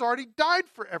Jesus has already died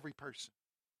for every person.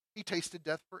 He tasted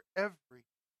death for every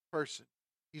person.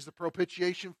 He's the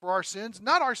propitiation for our sins,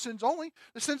 not our sins only,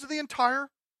 the sins of the entire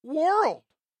world.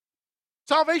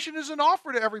 Salvation is an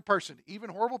offer to every person. Even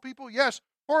horrible people? Yes,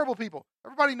 horrible people.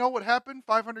 Everybody know what happened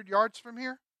 500 yards from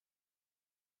here?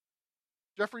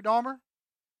 Jeffrey Dahmer?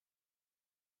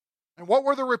 And what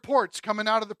were the reports coming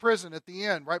out of the prison at the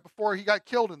end, right before he got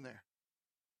killed in there?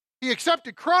 He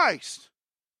accepted Christ.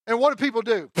 And what did people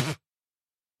do?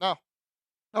 No.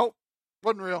 Nope.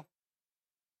 Wasn't real.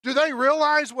 Do they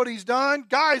realize what he's done?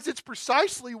 Guys, it's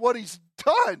precisely what he's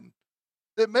done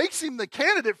that makes him the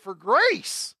candidate for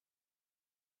grace.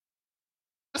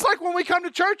 It's like when we come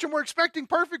to church and we're expecting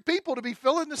perfect people to be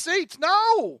filling the seats.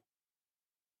 No.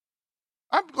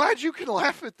 I'm glad you can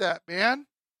laugh at that, man.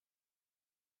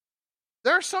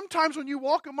 There are some times when you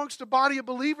walk amongst a body of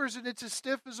believers and it's as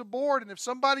stiff as a board, and if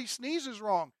somebody sneezes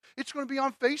wrong, it's going to be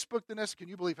on Facebook the next. Can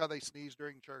you believe how they sneeze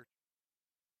during church?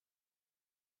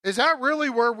 Is that really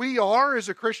where we are as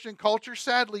a Christian culture?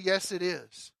 Sadly, yes, it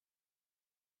is.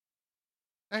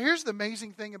 Now, here's the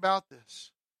amazing thing about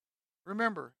this.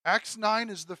 Remember, Acts 9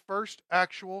 is the first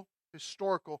actual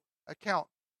historical account.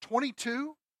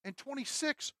 22 and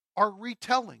 26 are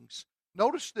retellings.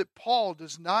 Notice that Paul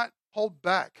does not hold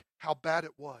back how bad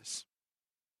it was.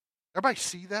 Everybody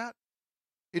see that?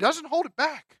 He doesn't hold it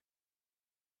back.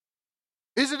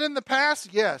 Is it in the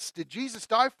past? Yes. Did Jesus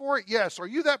die for it? Yes. Are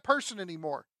you that person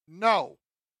anymore? No,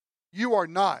 you are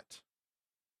not.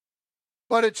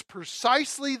 But it's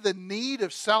precisely the need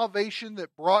of salvation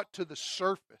that brought to the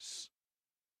surface,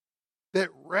 that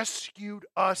rescued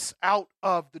us out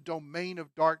of the domain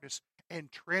of darkness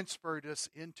and transferred us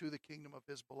into the kingdom of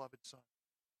his beloved Son.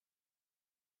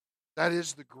 That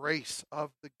is the grace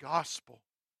of the gospel.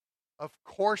 Of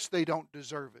course they don't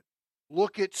deserve it.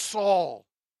 Look at Saul.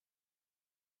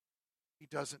 He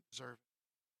doesn't deserve it.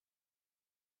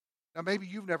 Now, maybe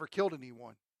you've never killed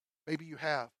anyone. Maybe you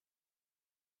have.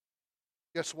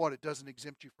 Guess what? It doesn't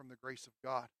exempt you from the grace of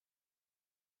God.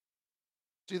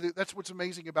 See, that's what's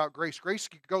amazing about grace. Grace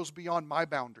goes beyond my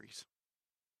boundaries.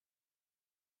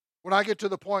 When I get to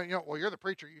the point, well, you're the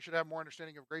preacher. You should have more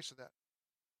understanding of grace of that.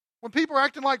 When people are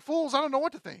acting like fools, I don't know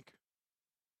what to think.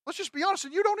 Let's just be honest,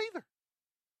 and you don't either.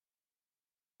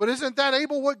 But isn't that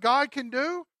able what God can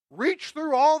do? Reach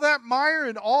through all that mire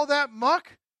and all that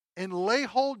muck and lay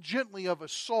hold gently of a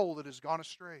soul that has gone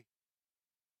astray.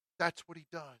 That's what he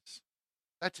does.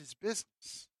 That's his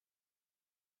business.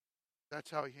 That's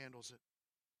how he handles it.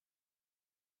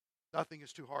 Nothing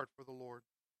is too hard for the Lord.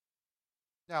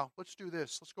 Now, let's do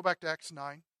this. Let's go back to Acts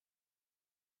 9. And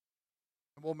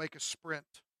we'll make a sprint.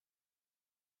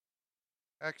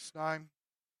 Acts 9.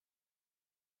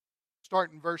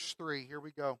 Start in verse 3. Here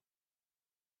we go.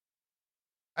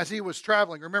 As he was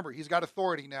traveling, remember, he's got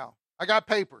authority now. I got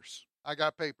papers. You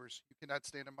cannot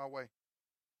stand in my way.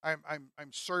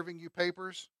 I'm serving you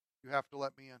papers. You have to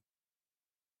let me in.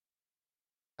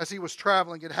 As he was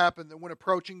traveling, it happened that when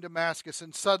approaching Damascus,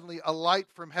 and suddenly a light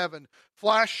from heaven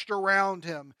flashed around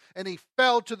him, and he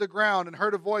fell to the ground and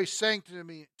heard a voice saying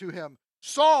to him,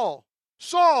 Saul,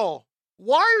 Saul,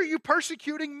 why are you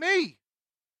persecuting me?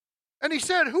 And he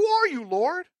said, Who are you,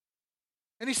 Lord?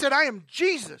 And he said, I am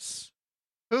Jesus,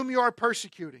 whom you are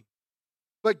persecuting.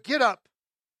 But get up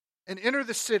and enter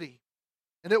the city,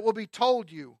 and it will be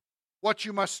told you what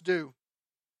you must do.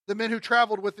 The men who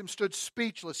traveled with him stood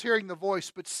speechless, hearing the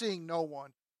voice, but seeing no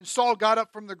one. And Saul got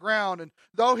up from the ground, and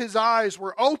though his eyes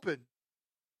were open,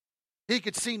 he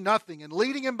could see nothing. And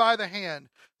leading him by the hand,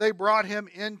 they brought him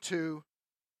into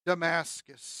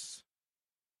Damascus.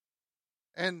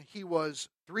 And he was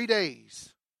 3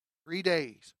 days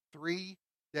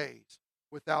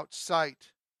without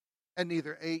sight, and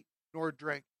neither ate nor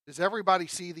drank. Does everybody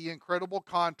see the incredible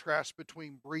contrast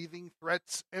between breathing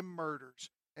threats and murders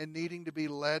and needing to be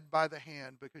led by the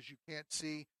hand because you can't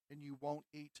see and you won't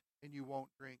eat and you won't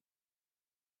drink?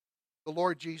 The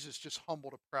Lord Jesus just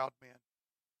humbled a proud man.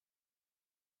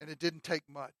 And it didn't take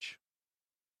much.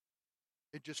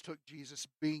 It just took Jesus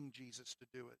being Jesus to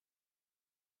do it.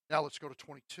 Now let's go to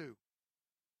 22.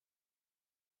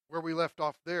 Where we left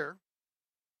off there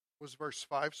was verse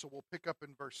 5, so we'll pick up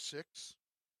in verse 6.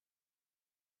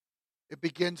 It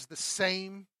begins the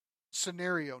same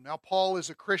scenario. Now, Paul is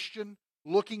a Christian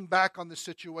looking back on the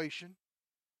situation,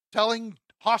 telling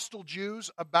hostile Jews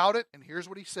about it, and here's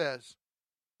what he says.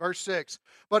 Verse 6,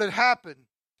 But it happened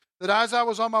that as I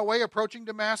was on my way approaching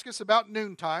Damascus about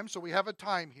noontime, so we have a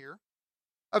time here,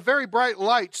 a very bright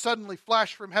light suddenly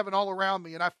flashed from heaven all around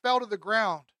me, and I fell to the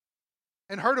ground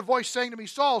and heard a voice saying to me,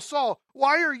 Saul, Saul,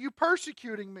 why are you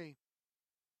persecuting me?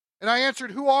 And I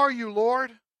answered, Who are you,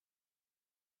 Lord?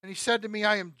 And he said to me,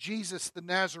 I am Jesus the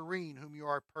Nazarene, whom you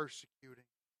are persecuting.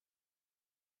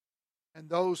 And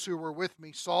those who were with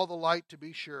me saw the light, to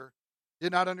be sure,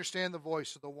 did not understand the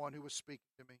voice of the one who was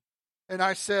speaking to me. And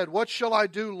I said, what shall I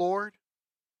do, Lord?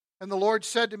 And the Lord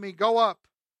said to me,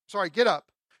 get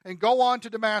up, and go on to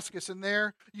Damascus, and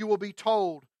there you will be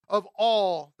told of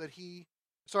all that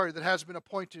has been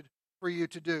appointed for you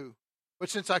to do. But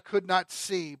since I could not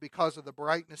see because of the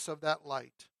brightness of that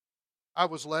light, I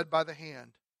was led by the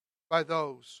hand by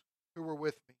those who were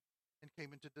with me and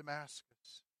came into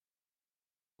Damascus.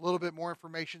 A little bit more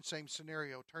information, same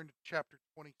scenario. Turn to chapter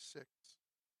 26.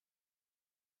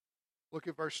 Look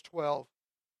at verse 12.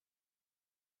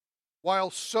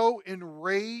 While so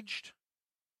enraged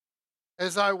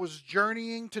as I was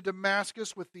journeying to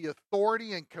Damascus with the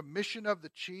authority and commission of the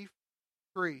chief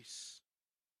priests,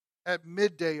 at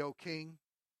midday, O king,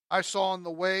 I saw on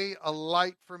the way a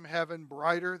light from heaven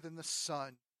brighter than the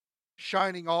sun,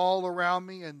 shining all around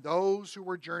me and those who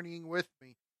were journeying with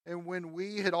me. And when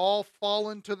we had all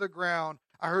fallen to the ground,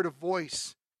 I heard a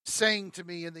voice saying to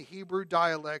me in the Hebrew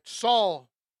dialect, Saul,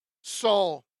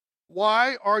 Saul,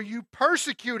 why are you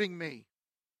persecuting me?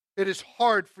 It is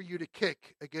hard for you to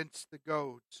kick against the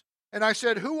goads. And I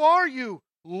said, who are you,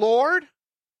 Lord?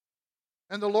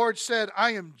 And the Lord said,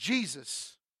 I am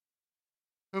Jesus,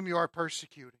 whom you are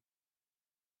persecuting.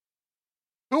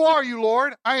 Who are you,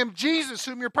 Lord? I am Jesus,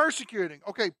 whom you're persecuting.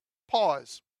 Okay,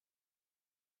 pause.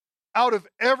 Out of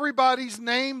everybody's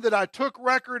name that I took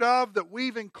record of that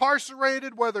we've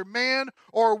incarcerated, whether man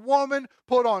or woman,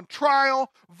 put on trial,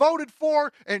 voted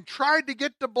for, and tried to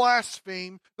get to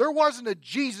blaspheme, there wasn't a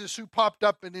Jesus who popped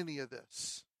up in any of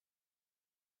this.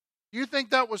 Do you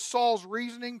think that was Saul's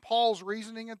reasoning, Paul's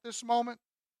reasoning at this moment?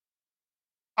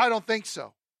 I don't think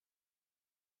so.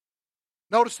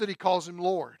 Notice that he calls him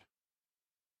Lord.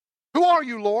 Who are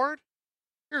you, Lord?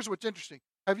 Here's what's interesting.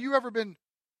 Have you ever been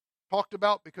talked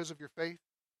about because of your faith?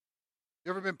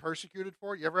 You ever been persecuted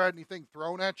for it? You ever had anything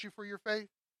thrown at you for your faith?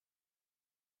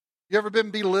 You ever been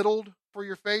belittled for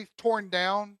your faith, torn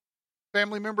down?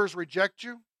 Family members reject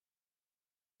you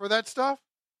for that stuff?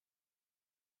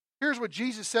 Here's what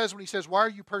Jesus says when he says, why are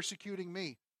you persecuting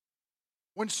me?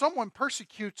 When someone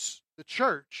persecutes the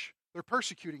church, they're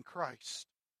persecuting Christ.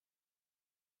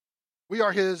 We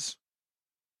are his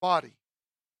body.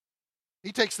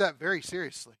 He takes that very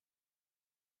seriously.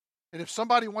 And if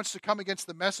somebody wants to come against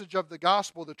the message of the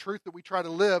gospel, the truth that we try to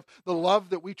live, the love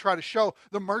that we try to show,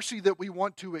 the mercy that we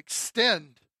want to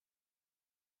extend,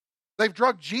 they've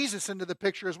drugged Jesus into the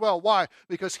picture as well. Why?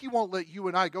 Because he won't let you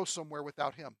and I go somewhere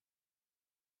without him.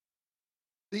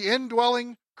 The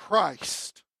indwelling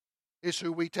Christ is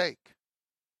who we take.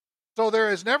 So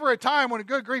there is never a time when,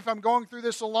 good grief, I'm going through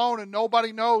this alone and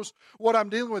nobody knows what I'm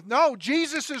dealing with. No,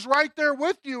 Jesus is right there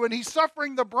with you and he's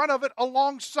suffering the brunt of it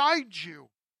alongside you.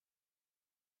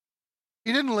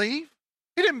 He didn't leave.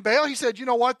 He didn't bail. He said, you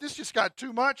know what, this just got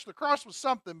too much. The cross was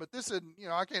something, but this isn't,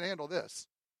 I can't handle this.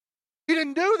 He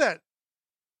didn't do that.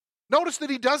 Notice that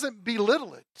he doesn't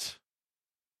belittle it.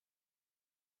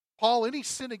 Paul, any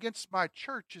sin against my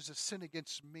church is a sin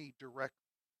against me directly.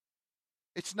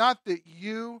 It's not that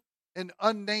you, an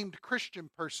unnamed Christian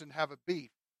person, have a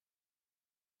beef.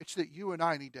 It's that you and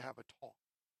I need to have a talk.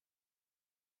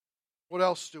 What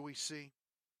else do we see?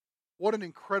 What an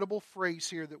incredible phrase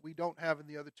here that we don't have in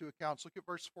the other two accounts. Look at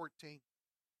verse 14.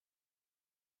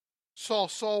 Saul,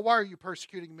 Saul, why are you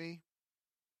persecuting me?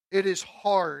 It is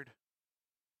hard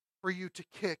for you to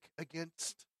kick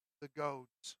against the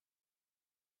goads.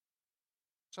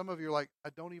 Some of you are like, I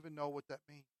don't even know what that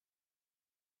means.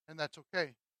 And that's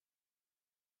okay.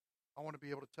 I want to be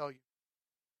able to tell you.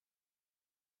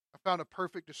 I found a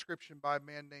perfect description by a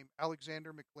man named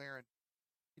Alexander McLaren.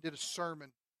 He did a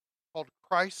sermon called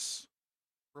Christ's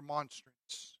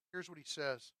Remonstrance. Here's what he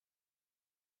says.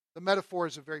 The metaphor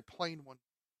is a very plain one.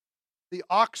 The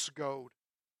ox goad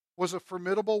was a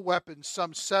formidable weapon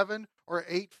some 7 or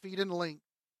 8 feet in length,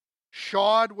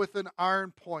 shod with an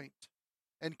iron point,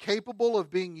 and capable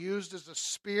of being used as a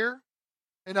spear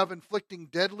and of inflicting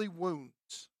deadly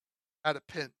wounds at a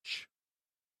pinch.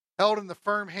 Held in the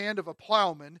firm hand of a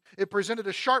plowman, it presented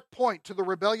a sharp point to the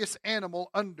rebellious animal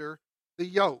under the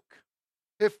yoke.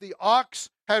 If the ox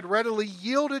had readily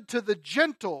yielded to the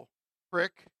gentle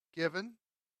prick given,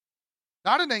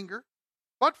 not in anger,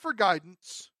 but for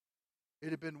guidance, it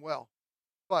had been well.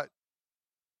 But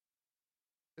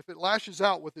if it lashes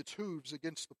out with its hooves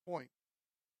against the point,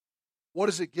 what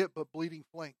does it get but bleeding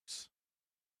flanks?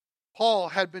 Paul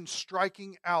had been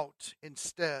striking out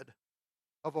instead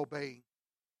of obeying,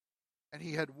 and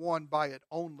he had won by it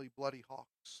only bloody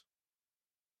hawks.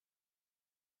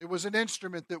 It was an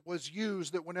instrument that was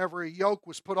used that whenever a yoke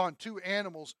was put on 2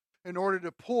 animals in order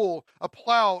to pull a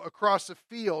plow across a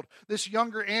field, this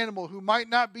younger animal who might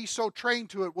not be so trained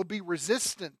to it would be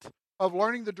resistant of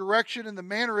learning the direction and the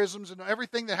mannerisms and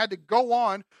everything that had to go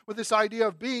on with this idea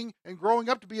of being and growing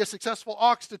up to be a successful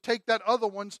ox to take that other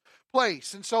one's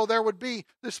place. And so there would be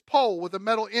this pole with a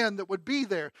metal end that would be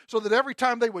there so that every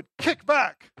time they would kick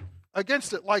back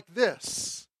against it like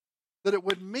this, that it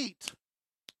would meet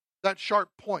that sharp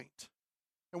point.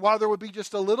 And while there would be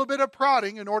just a little bit of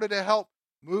prodding in order to help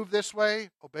move this way,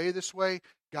 obey this way,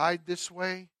 guide this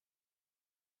way,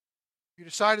 you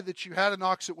decided that you had an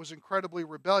ox that was incredibly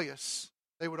rebellious,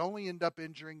 they would only end up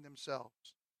injuring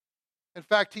themselves. In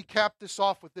fact, he capped this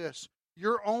off with this: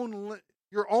 your own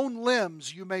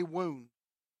limbs you may wound,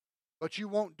 but you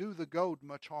won't do the goad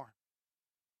much harm.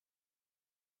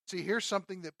 See, here's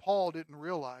something that Paul didn't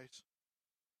realize.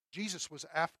 Jesus was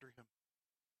after him.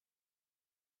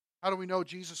 How do we know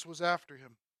Jesus was after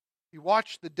him? He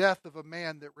watched the death of a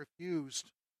man that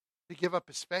refused to give up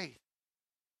his faith.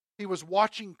 He was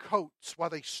watching coats while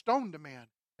they stoned a man,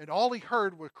 and all he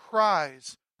heard were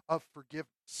cries of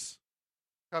forgiveness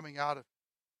coming out of him.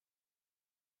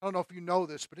 I don't know if you know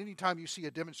this, but anytime you see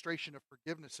a demonstration of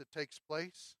forgiveness that takes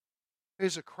place, it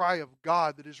is a cry of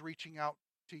God that is reaching out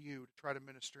to you to try to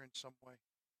minister in some way.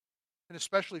 And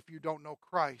especially if you don't know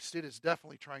Christ, it is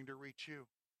definitely trying to reach you.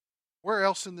 Where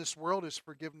else in this world is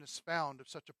forgiveness found of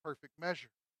such a perfect measure?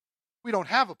 We don't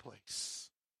have a place.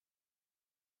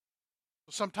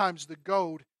 So sometimes the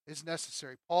goad is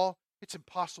necessary. Paul, it's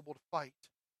impossible to fight.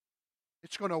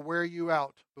 It's going to wear you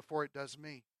out before it does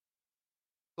me.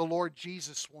 The Lord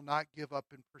Jesus will not give up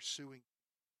in pursuing.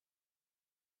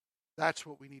 That's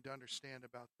what we need to understand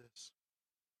about this.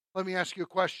 Let me ask you a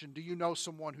question. Do you know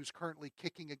someone who's currently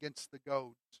kicking against the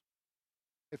goads?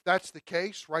 If that's the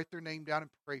case, write their name down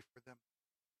and pray for them.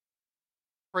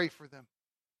 Pray for them.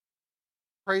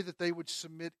 Pray that they would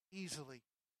submit easily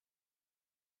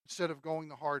instead of going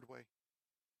the hard way.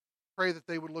 Pray that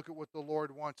they would look at what the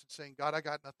Lord wants and saying, God, I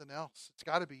got nothing else. It's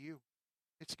got to be you.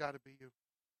 It's got to be you.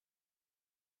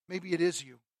 Maybe it is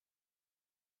you.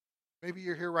 Maybe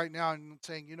you're here right now and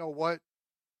saying, you know what?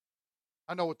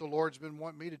 I know what the Lord's been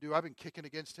wanting me to do. I've been kicking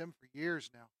against him for years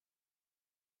now.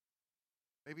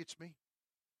 Maybe it's me.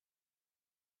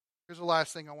 Here's the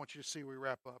last thing I want you to see when we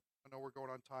wrap up. I know we're going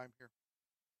on time here.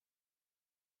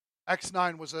 Acts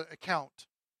 9 was an account.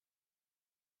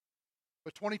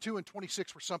 But 22 and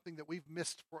 26 were something that we've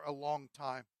missed for a long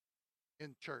time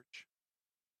in church.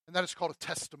 And that is called a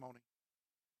testimony.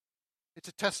 It's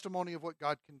a testimony of what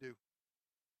God can do.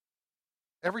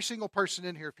 Every single person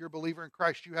in here, if you're a believer in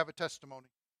Christ, you have a testimony.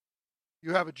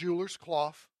 You have a jeweler's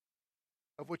cloth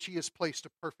of which he has placed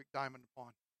a perfect diamond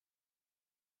upon.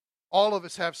 All of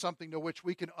us have something to which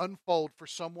we can unfold for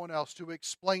someone else to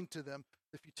explain to them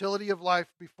the futility of life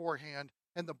beforehand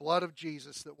and the blood of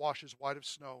Jesus that washes white as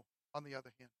snow on the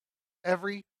other hand.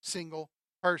 Every single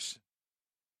person.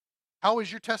 How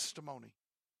is your testimony?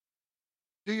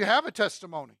 Do you have a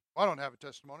testimony? Well, I don't have a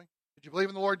testimony. Did you believe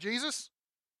in the Lord Jesus?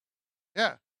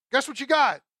 Yeah. Guess what you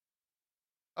got?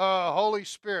 Holy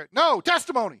Spirit. No,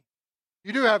 testimony.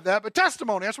 You do have that, but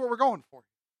testimony, that's what we're going for.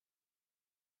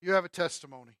 You have a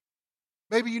testimony.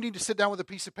 Maybe you need to sit down with a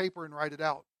piece of paper and write it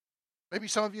out. Maybe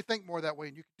some of you think more that way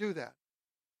and you can do that.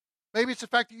 Maybe it's the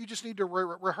fact that you just need to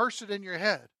rehearse it in your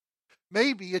head.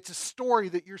 Maybe it's a story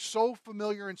that you're so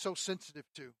familiar and so sensitive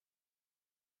to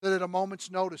that at a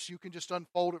moment's notice you can just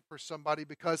unfold it for somebody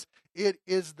because it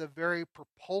is the very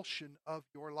propulsion of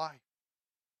your life.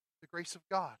 The grace of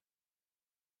God.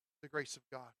 The grace of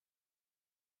God.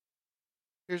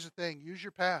 Here's the thing. Use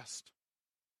your past.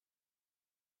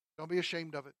 Don't be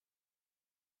ashamed of it.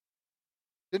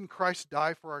 Didn't Christ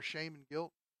die for our shame and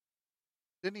guilt?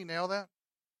 Didn't he nail that?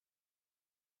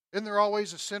 Isn't there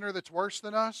always a sinner that's worse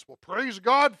than us? Well, praise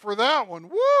God for that one.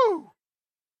 Woo!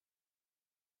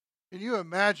 Can you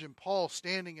imagine Paul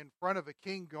standing in front of a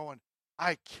king going,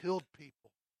 I killed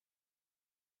people.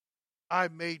 I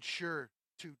made sure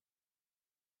to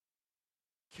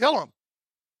kill them.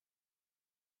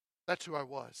 That's who I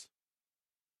was.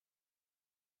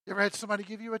 You ever had somebody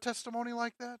give you a testimony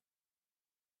like that?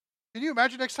 Can you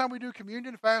imagine next time we do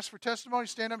communion, if I ask for testimony,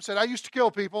 stand up and say, I used to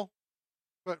kill people.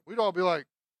 But we'd all be like,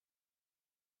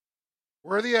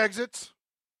 where are the exits?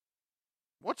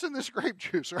 What's in this grape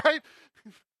juice, right?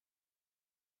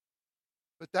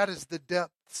 But that is the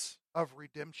depths of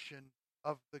redemption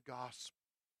of the gospel.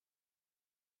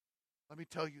 Let me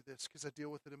tell you this because I deal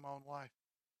with it in my own life.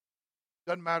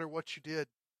 Doesn't matter what you did.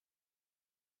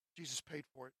 Jesus paid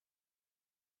for it.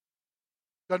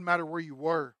 Doesn't matter where you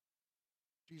were.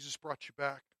 Jesus brought you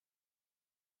back.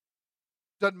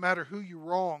 Doesn't matter who you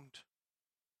wronged.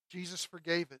 Jesus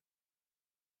forgave it.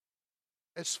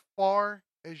 As far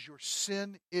as your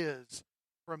sin is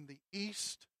from the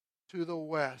east to the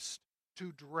west,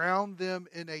 to drown them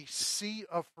in a sea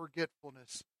of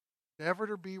forgetfulness, never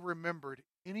to be remembered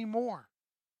anymore.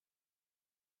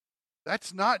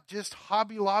 That's not just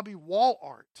Hobby Lobby wall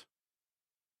art.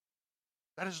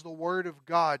 That is the Word of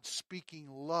God speaking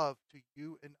love to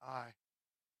you and I,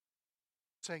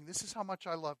 saying, this is how much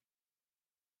I love you.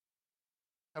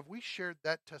 Have we shared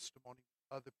that testimony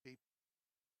with other people?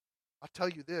 I'll tell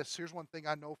you this. Here's one thing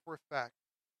I know for a fact.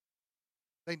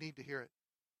 They need to hear it.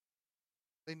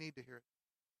 They need to hear it.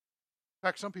 In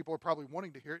fact, some people are probably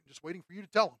wanting to hear it and just waiting for you to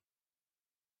tell them.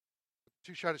 But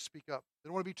they're too shy to speak up. They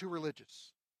don't want to be too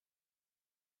religious.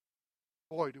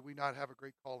 Boy, do we not have a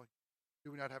great calling.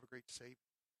 Do we not have a great Savior?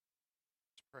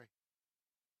 Let's pray.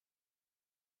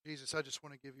 Jesus, I just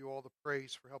want to give you all the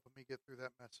praise for helping me get through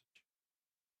that message.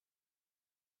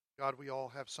 God, we all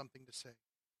have something to say.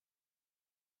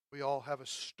 We all have a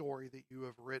story that you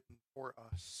have written for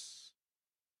us.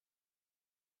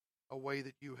 A way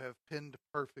that you have penned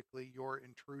perfectly your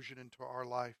intrusion into our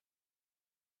life.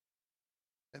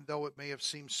 And though it may have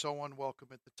seemed so unwelcome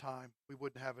at the time, we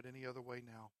wouldn't have it any other way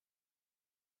now.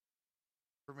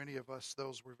 For many of us,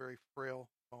 those were very frail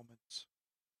moments.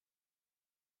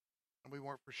 And we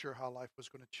weren't for sure how life was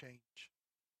going to change.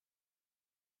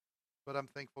 But I'm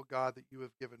thankful, God, that you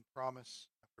have given promise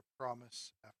after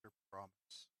promise after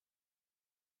promise.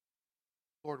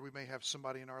 Lord, we may have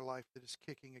somebody in our life that is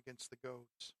kicking against the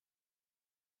goads.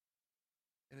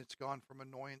 And it's gone from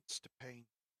annoyance to pain.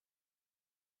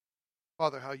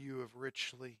 Father, how you have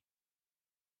richly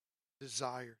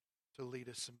desired to lead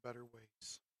us in better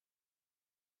ways.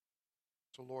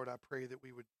 So, Lord, I pray that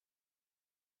we would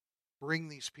bring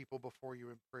these people before you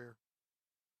in prayer,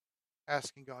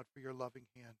 asking God for your loving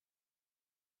hand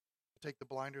to take the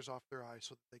blinders off their eyes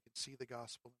so that they can see the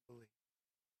gospel and believe.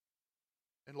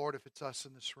 And Lord, if it's us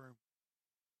in this room,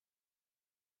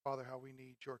 Father, how we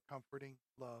need your comforting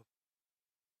love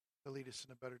to lead us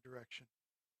in a better direction.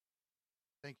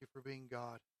 Thank you for being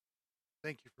God.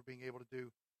 Thank you for being able to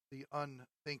do the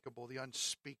unthinkable, the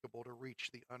unspeakable, to reach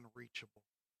the unreachable.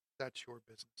 That's your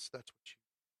business. That's what you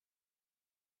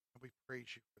do. And we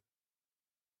praise you for that.